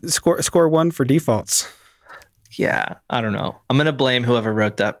 That's score 1 for defaults. Yeah, I don't know. I'm going to blame whoever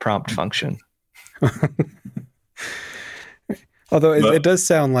wrote that prompt function. Although it does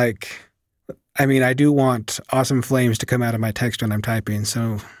sound like, I mean, I do want awesome flames to come out of my text when I'm typing,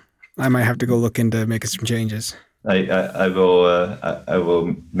 so I might have to go look into making some changes. I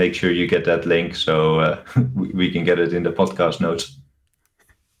will make sure you get that link so we can get it in the podcast notes.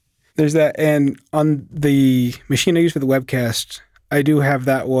 There's that, and on the machine I use for the webcast, I do have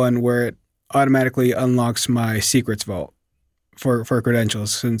that one where it automatically unlocks my secrets vault for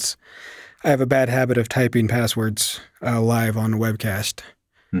credentials, since I have a bad habit of typing passwords live on the webcast.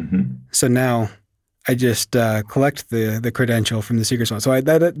 Mm-hmm. So now I just collect the credential from the secrets vault. So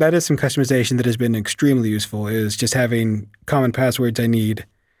that is some customization that has been extremely useful, is just having common passwords I need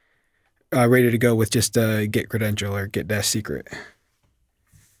ready to go with just get credential or get-secret.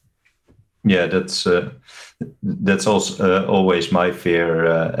 Yeah, that's also always my fear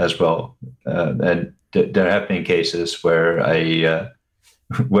as well. And there have been cases where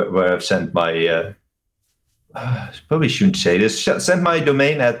where I've sent my probably shouldn't say this. Sent my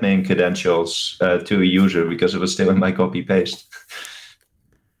domain admin credentials to a user because it was still in my copy paste.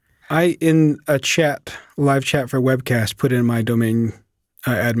 I in a live chat for webcast, put in my domain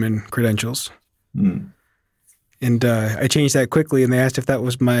admin credentials. And I changed that quickly, and they asked if that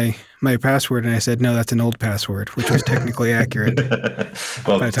was my password, and I said, no, that's an old password, which was technically accurate.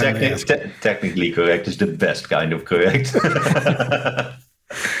 Well, technically correct is the best kind of correct.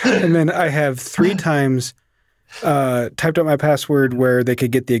 And then I have 3 times typed out my password where they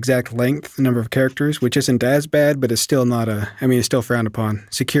could get the exact length, the number of characters, which isn't as bad, but it's still not it's still frowned upon.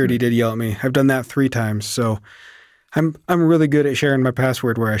 Security did yell at me. I've done that 3 times, so I'm really good at sharing my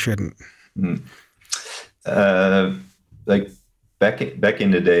password where I shouldn't. Like back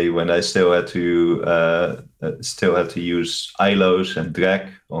in the day when I still had to use ILOs and drag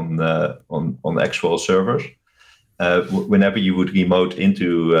on actual servers. Whenever you would remote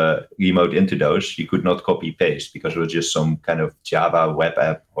into those, you could not copy paste because it was just some kind of Java web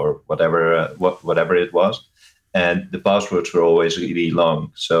app or whatever it was, and the passwords were always really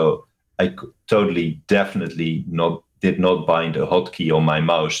long. So I definitely did not bind a hotkey on my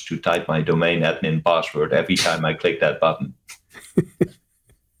mouse to type my domain admin password every time I click that button.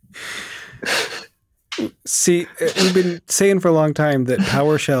 See, we've been saying for a long time that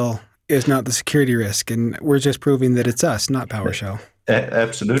PowerShell is not the security risk, and we're just proving that it's us, not PowerShell.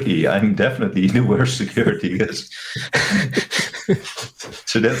 Absolutely. I'm definitely the worst security risk.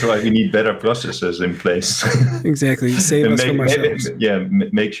 So that's why we need better processes in place. Exactly. Save us from ourselves.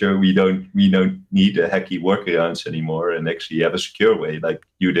 Make sure we don't need a hacky workarounds anymore, and actually have a secure way, like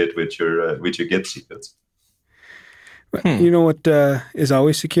you did with your Git secrets. You know what is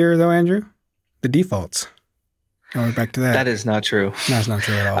always secure though, Andrew? The defaults. We're back to that. That is not true. That's not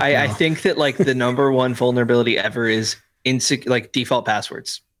true at all. I think that like the number one vulnerability ever is default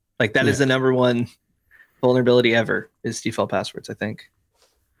passwords. Like that is the number one vulnerability ever is default passwords, I think.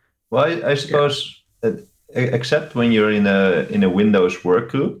 Well, I suppose except when you're in a Windows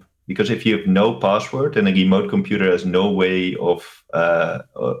work group, because if you have no password and a remote computer has no way of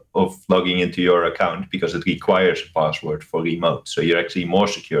logging into your account because it requires a password for remote. So you're actually more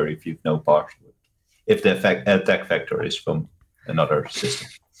secure if you have no password, if the attack vector is from another system.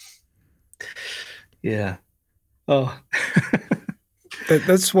 Yeah. Oh.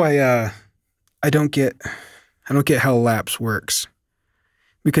 That's why I don't get how Laps works,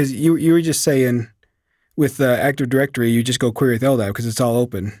 because you were just saying with Active Directory you just go query with LDAP because it's all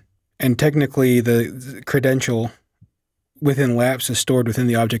open, and technically the credential within Laps is stored within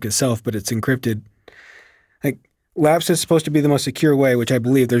the object itself, but it's encrypted. Like Laps is supposed to be the most secure way, which I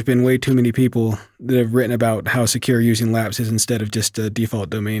believe there's been way too many people that have written about how secure using Laps is instead of just a default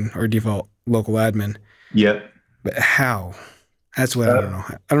domain or default local admin. Yeah. But how? That's what I don't know.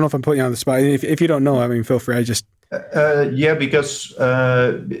 I don't know if I'm putting you on the spot. If you don't know, I mean, feel free. I just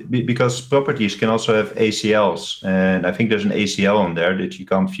because properties can also have ACLs, and I think there's an ACL on there that you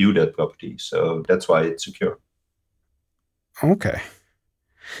can't view that property, so that's why it's secure. Okay.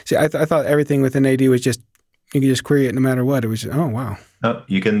 See, I thought everything within AD was just you can just query it no matter what. It was wow. No,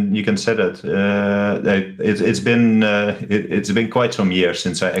 you can set it. It's been quite some years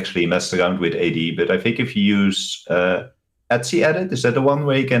since I actually messed around with AD, but I think if you use Etsy Edit, is that the one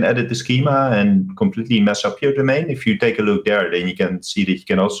where you can edit the schema and completely mess up your domain? If you take a look there, then you can see that you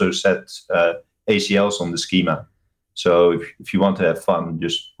can also set ACLs on the schema. So if you want to have fun,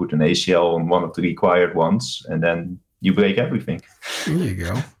 just put an ACL on one of the required ones, and then you break everything. There you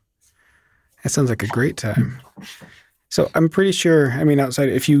go. That sounds like a great time. So I'm pretty sure, outside,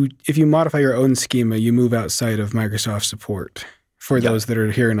 if you modify your own schema, you move outside of Microsoft support for those that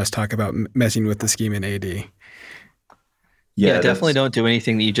are hearing us talk about messing with the schema in AD. Yeah, definitely don't do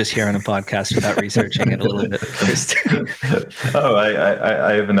anything that you just hear on a podcast without researching it a little bit first. Oh,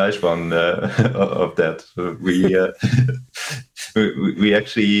 I have a nice one of that. We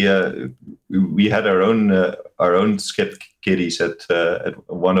actually we had our own script kiddies at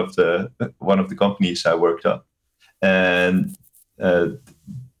one of the companies I worked on, and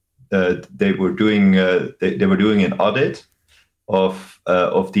they were doing an audit of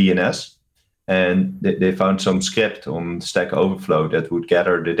DNS. And they found some script on Stack Overflow that would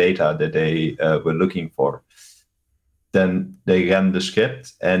gather the data that they were looking for. Then they ran the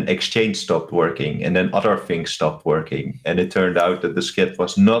script and Exchange stopped working, and then other things stopped working. And it turned out that the script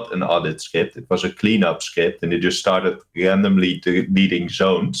was not an audit script. It was a cleanup script, and it just started randomly deleting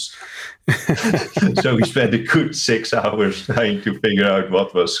zones. So we spent a good 6 hours trying to figure out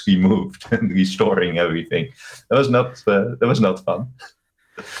what was removed and restoring everything. That was not fun.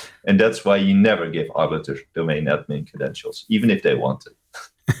 And that's why you never give auditors domain admin credentials, even if they want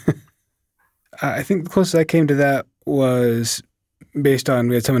it. I think the closest I came to that was based on,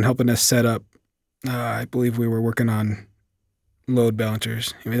 we had someone helping us set up, I believe we were working on load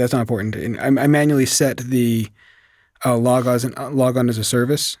balancers. That's not important. And I manually set the log on as a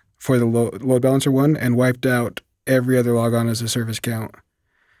service for the load balancer one and wiped out every other log on as a service count.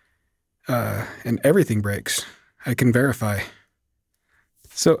 And everything breaks. I can verify.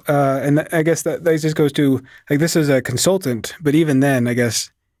 So, and I guess that just goes to, like, this is a consultant, but even then, I guess,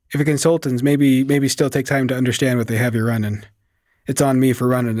 if a consultant's maybe still take time to understand what they have you running. It's on me for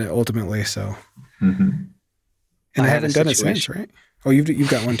running it ultimately, so. Mm-hmm. And I haven't done it since, right? Oh, you've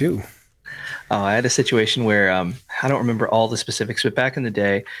got one too. Oh, I had a situation where I don't remember all the specifics, but back in the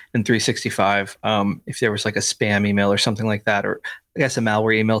day in 365, if there was like a spam email or something like that, or I guess a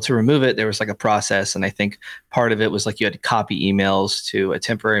malware email, to remove it, there was like a process. And I think part of it was like you had to copy emails to a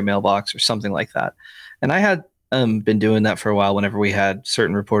temporary mailbox or something like that. And I had been doing that for a while whenever we had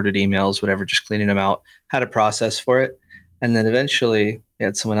certain reported emails, whatever, just cleaning them out, had a process for it. And then eventually I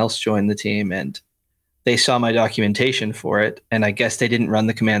had someone else join the team and they saw my documentation for it, and I guess they didn't run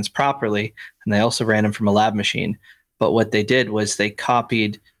the commands properly, and they also ran them from a lab machine. But what they did was they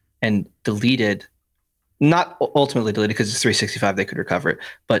copied and deleted, not ultimately deleted because it's 365, they could recover it,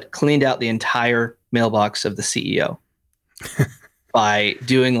 but cleaned out the entire mailbox of the CEO by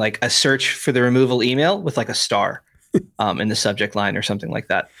doing like a search for the removal email with like a star in the subject line or something like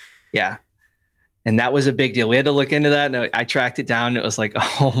that. Yeah. And that was a big deal. We had to look into that, and I tracked it down. And it was like,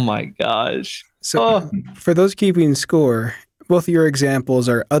 oh my gosh. So for those keeping score, both of your examples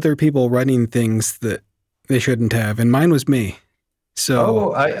are other people running things that they shouldn't have, and mine was me.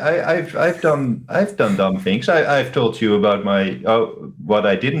 So I've done dumb things. I've told you about what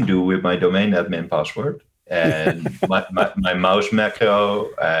I didn't do with my domain admin password and my mouse macro.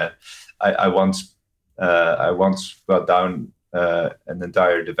 I once got down an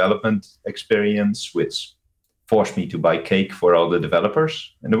entire development experience, which forced me to buy cake for all the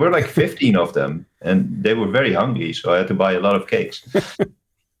developers, and there were like 15 of them, and they were very hungry, so I had to buy a lot of cakes.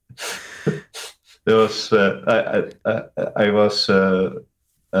 There was I was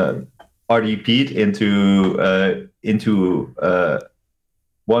RDP'd into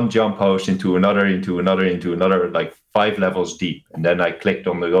one jump host into another, like 5 levels deep, and then I clicked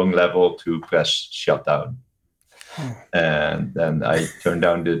on the wrong level to press shutdown. And then I turned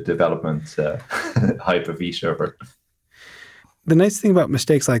down the development Hyper-V server. The nice thing about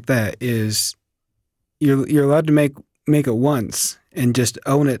mistakes like that is you're allowed to make it once and just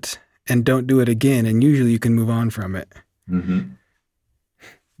own it and don't do it again, and usually you can move on from it. Mm-hmm.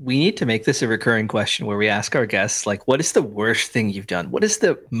 We need to make this a recurring question where we ask our guests, like, what is the worst thing you've done? What is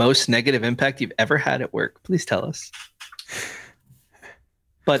the most negative impact you've ever had at work? Please tell us.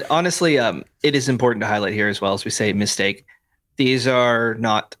 But honestly, it is important to highlight here as well, as we say mistake. These are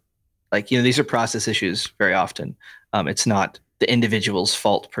not these are process issues very often. It's not the individual's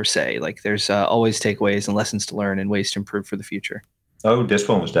fault per se. Like there's always takeaways and lessons to learn and ways to improve for the future. Oh, this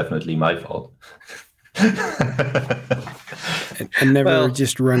one was definitely my fault. And never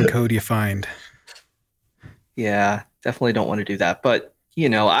just run code you find. Yeah, definitely don't want to do that. But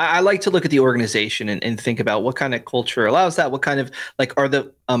I like to look at the organization and think about what kind of culture allows that. What kind of are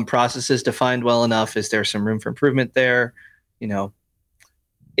the processes defined well enough? Is there some room for improvement there?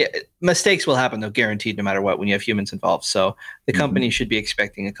 Mistakes will happen, though, guaranteed, no matter what, when you have humans involved. So the company should be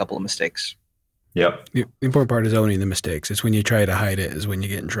expecting a couple of mistakes. Yeah. The important part is owning the mistakes. It's when you try to hide it is when you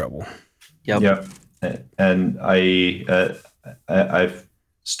get in trouble. Yep. Yeah. And I've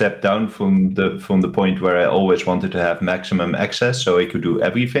stepped down from the point where I always wanted to have maximum access so I could do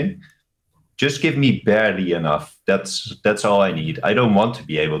everything. Just give me barely enough. That's all I need. I don't want to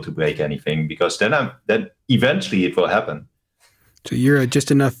be able to break anything, because then eventually it will happen. So you're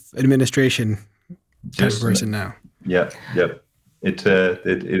just enough administration type of person now. Yeah.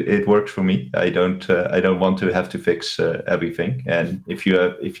 It works for me. I don't want to have to fix everything. And if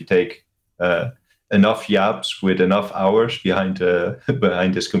you take enough Jaaps with enough hours behind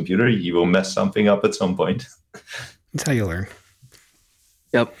this computer, you will mess something up at some point. That's how you learn.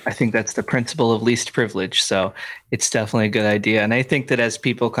 Yep. I think that's the principle of least privilege. So it's definitely a good idea. And I think that as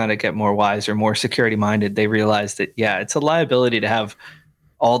people kind of get more wise or more security minded, they realize that, yeah, it's a liability to have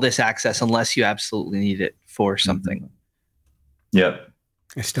all this access unless you absolutely need it for something. Yeah.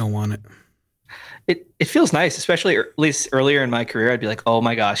 I still want it. It feels nice, especially at least earlier in my career. I'd be like, oh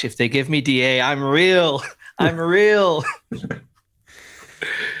my gosh, if they give me DA, I'm real. I'm real.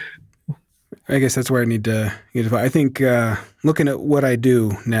 I guess that's where I need to get. I think looking at what I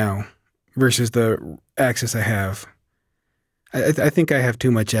do now versus the access I have, I think I have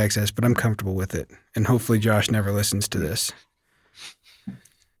too much access, but I'm comfortable with it. And hopefully Josh never listens to this.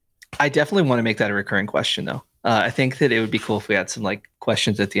 I definitely want to make that a recurring question, though. I think that it would be cool if we had some like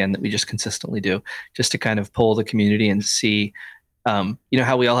questions at the end that we just consistently do, just to kind of poll the community and see,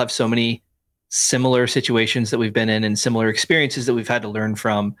 how we all have so many similar situations that we've been in and similar experiences that we've had to learn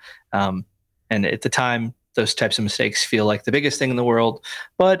from. And at the time, those types of mistakes feel like the biggest thing in the world,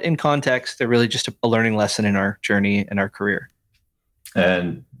 but in context, they're really just a learning lesson in our journey and our career.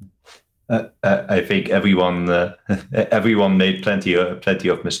 And I think everyone made plenty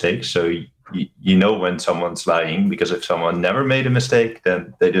of mistakes. So you know when someone's lying, because if someone never made a mistake,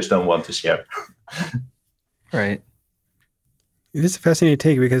 then they just don't want to share. Right. It is a fascinating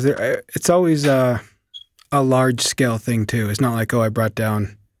take, because it's always a large scale thing too. It's not like, oh, I brought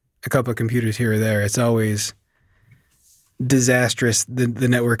down a couple of computers here or there. It's always disastrous. The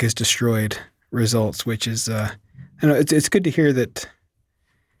network is destroyed results, which is, it's good to hear that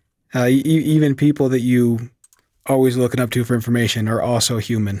even people that you always looking up to for information are also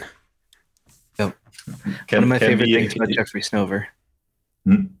human. Yep. One of my favorite things about Jeffrey Snover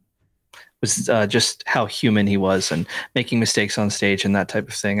was just how human he was and making mistakes on stage and that type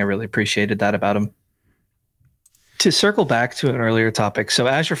of thing. I really appreciated that about him. To circle back to an earlier topic, so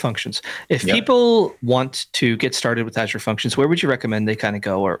Azure Functions. If people want to get started with Azure Functions, where would you recommend they kind of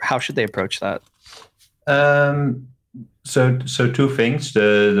go, or how should they approach that? So two things.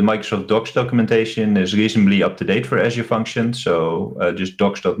 The Microsoft Docs documentation is reasonably up to date for Azure Functions. So just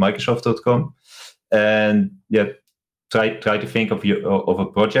docs.microsoft.com, and try to think of a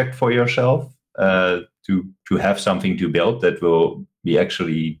project for yourself to have something to build that will be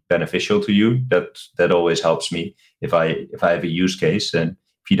actually beneficial to you. That always helps me if I have a use case. And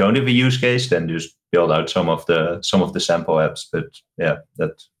if you don't have a use case, then just build out some of the sample apps. But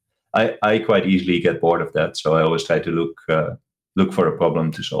that I quite easily get bored of that. So I always try to look for a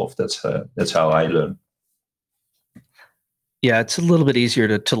problem to solve. That's how I learn. Yeah, it's a little bit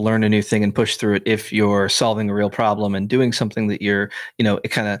easier to learn a new thing and push through it if you're solving a real problem and doing something that you're,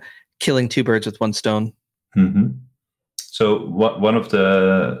 kind of killing two birds with one stone. Mm-hmm. So one of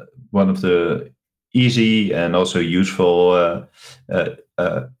the easy and also useful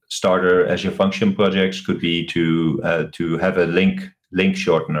starter Azure Function projects could be to have a link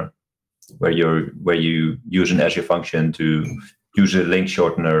shortener, where you use an Azure function to use a link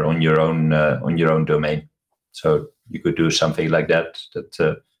shortener on your own domain. So you could do something like that.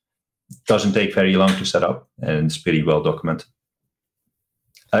 That doesn't take very long to set up, and it's pretty well documented.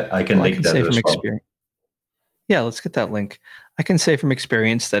 I can link that as well. Yeah, let's get that link. I can say from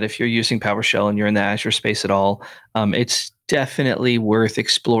experience that if you're using PowerShell and you're in the Azure space at all, it's definitely worth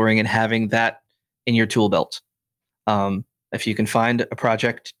exploring and having that in your tool belt. If you can find a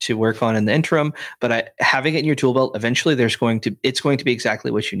project to work on in the interim, but having it in your tool belt, eventually it's going to be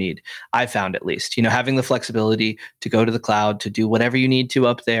exactly what you need. I found, at least, having the flexibility to go to the cloud, to do whatever you need to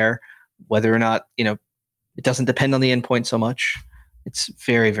up there, whether or not, it doesn't depend on the endpoint so much. It's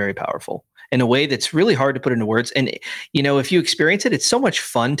very, very powerful in a way that's really hard to put into words. And, if you experience it, it's so much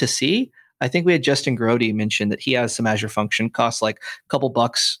fun to see. I think we had Justin Grody mention that he has some Azure function, costs like a couple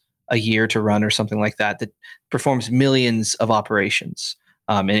bucks a year to run or something like that, that performs millions of operations.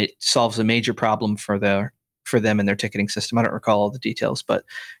 And it solves a major problem for them in their ticketing system. I don't recall all the details, but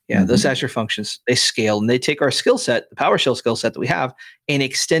those Azure functions, they scale and they take our skill set, the PowerShell skill set that we have, and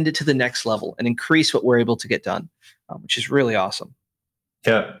extend it to the next level and increase what we're able to get done, which is really awesome.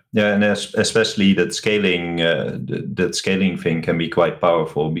 Yeah, and especially that scaling thing can be quite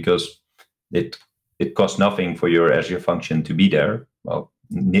powerful because it costs nothing for your Azure function to be there. Well,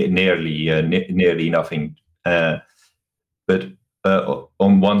 nearly nothing. But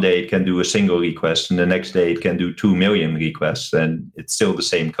on one day it can do a single request, and the next day it can do 2 million requests, and it's still the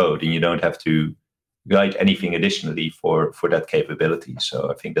same code, and you don't have to write anything additionally for that capability.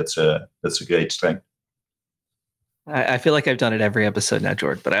 So I think that's a great strength. I feel like I've done it every episode now,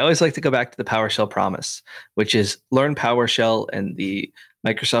 Jordan, but I always like to go back to the PowerShell promise, which is learn PowerShell and the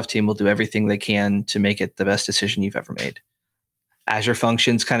Microsoft team will do everything they can to make it the best decision you've ever made. Azure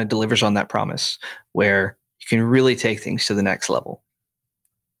Functions kind of delivers on that promise where you can really take things to the next level.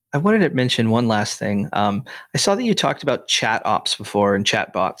 I wanted to mention one last thing. I saw that you talked about chat ops before and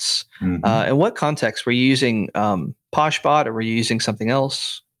chat bots. In what context? Were you using Poshbot or were you using something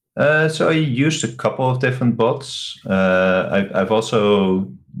else? So I used a couple of different bots. I've also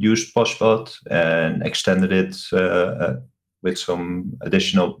used Poshbot and extended it with some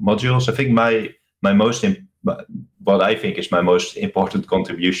additional modules. I think what I think is my most important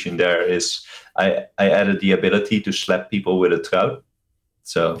contribution there is I added the ability to slap people with a trout.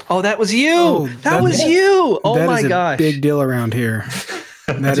 So that was you. That was you. Oh my gosh. Big deal around here.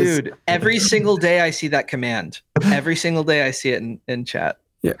 Dude, every single day I see that command. Every single day I see it in chat.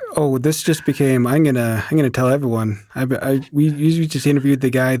 Yeah. Oh, this just became. I'm gonna tell everyone. We just interviewed the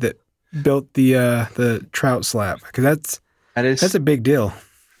guy that built the trout slap because that's a big deal.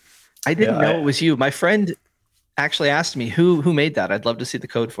 I didn't know it was you. My friend actually asked me who made that. I'd love to see the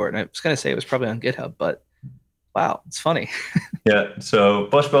code for it. And I was gonna say it was probably on GitHub, but wow, it's funny. Yeah. So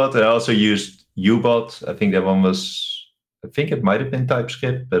Poshbot, I also used Ubot. I think that one was. I think it might have been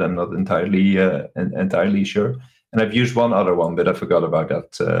TypeScript, but I'm not entirely sure. And I've used one other one, but I forgot about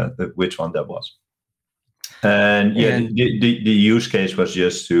that, which one that was. And the use case was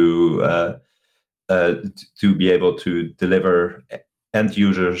just to be able to deliver end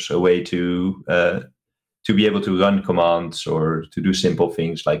users a way to be able to run commands or to do simple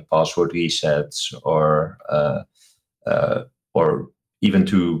things like password resets or even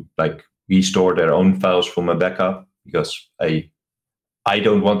to like restore their own files from a backup, because I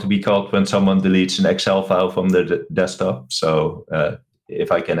don't want to be called when someone deletes an Excel file from the desktop. So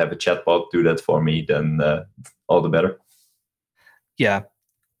if I can have a chatbot do that for me, then all the better. Yeah,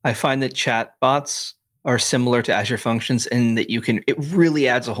 I find that chatbots are similar to Azure Functions in that it really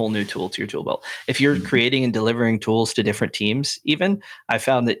adds a whole new tool to your tool belt. If you're creating and delivering tools to different teams, even, I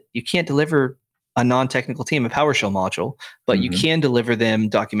found that you can't deliver a non-technical team a PowerShell module, but you can deliver them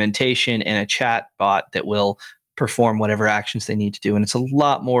documentation and a chat bot that will perform whatever actions they need to do. And it's a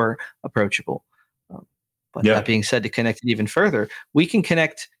lot more approachable. But that being said, to connect it even further, we can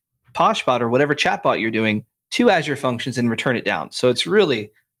connect Poshbot or whatever chatbot you're doing to Azure Functions and return it down. So it's really,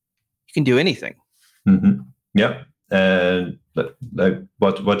 you can do anything. Yeah. And like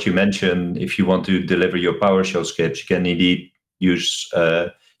what you mentioned, if you want to deliver your PowerShell scripts, you can indeed use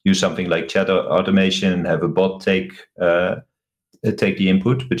something like chat automation and have a bot take the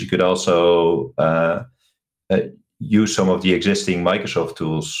input, but you could also use some of the existing Microsoft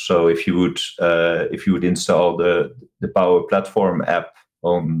tools. So if you would install the Power Platform app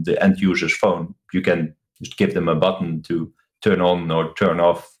on the end user's phone, you can just give them a button to turn on or turn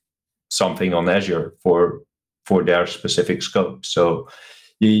off something on Azure for their specific scope. So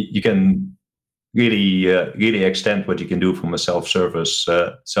you can really extend what you can do from a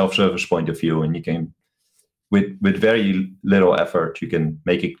self-service point of view, and you can with very little effort, you can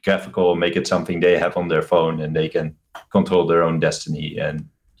make it graphical, make it something they have on their phone, and they can control their own destiny, and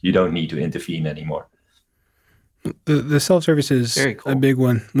you don't need to intervene anymore. The self-service is a big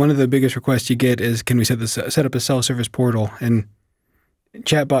one. One of the biggest requests you get is, can we set up a self-service portal? And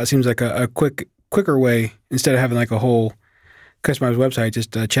chatbot seems like a quicker way, instead of having like a whole customized website.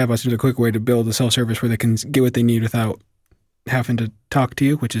 Just chatbot seems a quick way to build a self-service where they can get what they need without having to talk to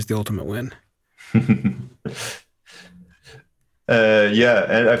you, which is the ultimate win. And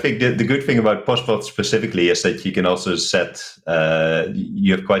I think the good thing about Poshbot specifically is that you can also set,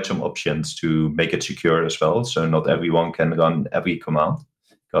 you have quite some options to make it secure as well. So not everyone can run every command,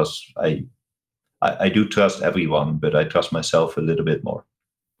 because I do trust everyone, but I trust myself a little bit more.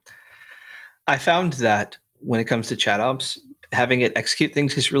 I found that when it comes to chat ops, having it execute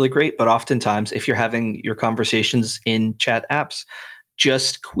things is really great, but oftentimes if you're having your conversations in chat apps,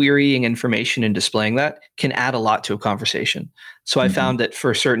 just querying information and displaying that can add a lot to a conversation. So I found that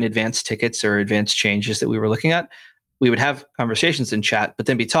for certain advanced tickets or advanced changes that we were looking at, we would have conversations in chat, but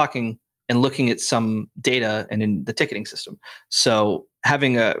then be talking and looking at some data and in the ticketing system. So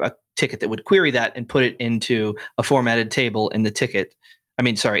having a ticket that would query that and put it into a formatted table in the ticket,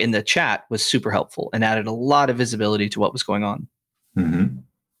 in the chat was super helpful and added a lot of visibility to what was going on. Mm-hmm.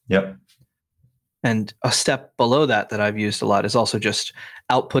 Yep. And a step below that I've used a lot is also just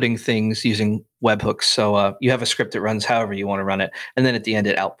outputting things using webhooks. So you have a script that runs however you want to run it. And then at the end,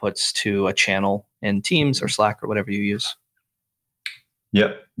 it outputs to a channel in Teams or Slack or whatever you use.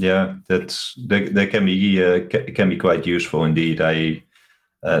 Yeah. That can be quite useful indeed. I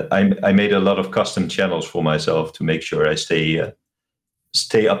made a lot of custom channels for myself to make sure I stay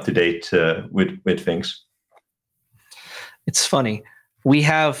up to date with things. It's funny. We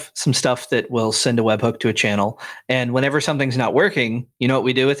have some stuff that will send a webhook to a channel. And whenever something's not working, you know what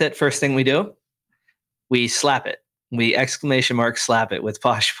we do with it? First thing we do? We slap it. We ! Slap it with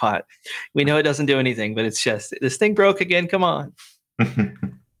Poshpot. We know it doesn't do anything, but it's just, this thing broke again. Come on.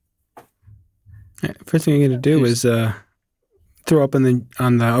 First thing I'm going to do is throw up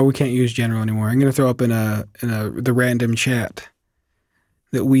we can't use general anymore. I'm going to throw up in the random chat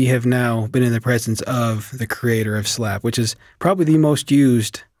that we have now been in the presence of the creator of Slap, which is probably the most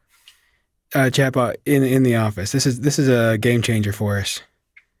used chatbot in the office. This is a game changer for us.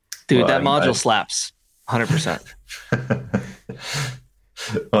 Dude, that module slaps 100%.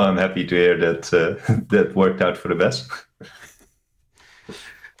 Well, I'm happy to hear that worked out for the best.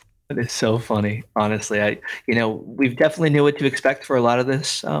 It is so funny, honestly. We've definitely knew what to expect for a lot of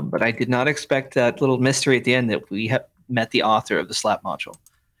this, but I did not expect that little mystery at the end that we have met the author of the Slap module.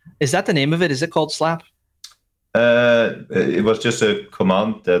 Is that the name of it? Is it called Slap? It was just a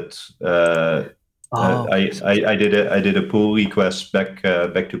command that I did a pull request back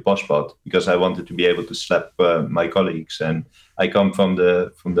to Poshpot because I wanted to be able to slap my colleagues, and I come from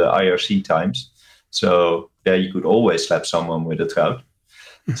the IRC times, so you could always slap someone with a trout.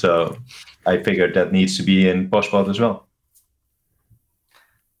 So I figured that needs to be in Poshpot as well.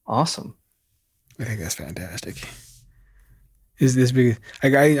 Awesome. I think that's fantastic. Is this big? I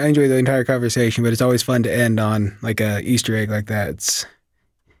enjoy the entire conversation, but it's always fun to end on like a Easter egg like that. It's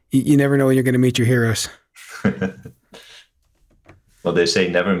you never know when you're going to meet your heroes. Well, they say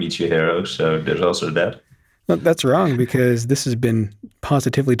never meet your heroes, so there's also that. Well, that's wrong because this has been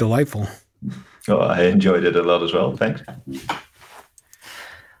positively delightful. Oh, I enjoyed it a lot as well. Thanks.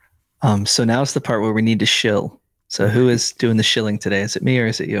 So now's the part where we need to shill. So who is doing the shilling today? Is it me or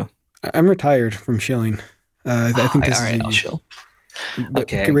is it you? I'm retired from shilling. I think this is I'll shill.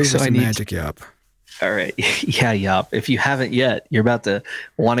 Okay, get ready for some magic, Jaap. All right. Yeah, Jaap. If you haven't yet, you're about to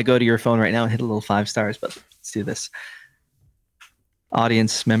want to go to your phone right now and hit a little 5 stars, but let's do this.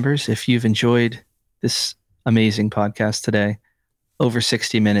 Audience members, if you've enjoyed this amazing podcast today, over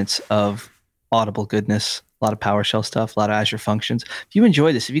 60 minutes of audible goodness, a lot of PowerShell stuff, a lot of Azure functions. If you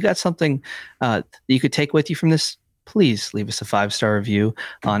enjoyed this, if you got something that you could take with you from this, please leave us a 5-star review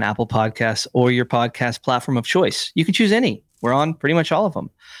on Apple Podcasts or your podcast platform of choice. You can choose any. We're on pretty much all of them.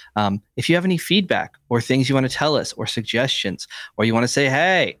 If you have any feedback or things you want to tell us or suggestions, or you want to say,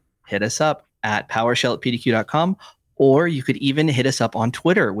 hey, hit us up at PowerShell@pdq.com, or you could even hit us up on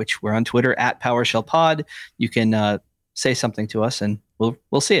Twitter, which we're on Twitter at PowerShellPod. You can say something to us and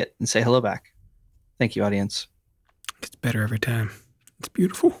we'll see it and say hello back. Thank you, audience. It's better every time. It's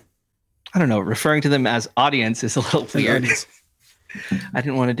beautiful. I don't know. Referring to them as audience is a little weird. I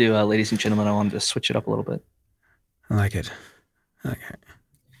didn't want to do ladies and gentlemen. I wanted to switch it up a little bit. I like it. Okay.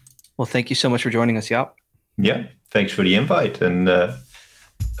 Well, thank you so much for joining us, Jaap. Yeah, thanks for the invite. And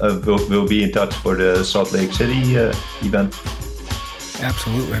we'll be in touch for the Salt Lake City event.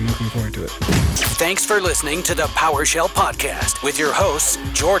 Absolutely. I'm looking forward to it. Thanks for listening to the PowerShell Podcast with your hosts,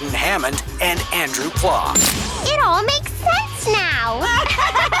 Jordan Hammond and Andrew Plough. It all makes sense now.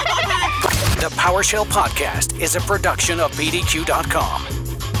 The PowerShell Podcast is a production of PDQ.com.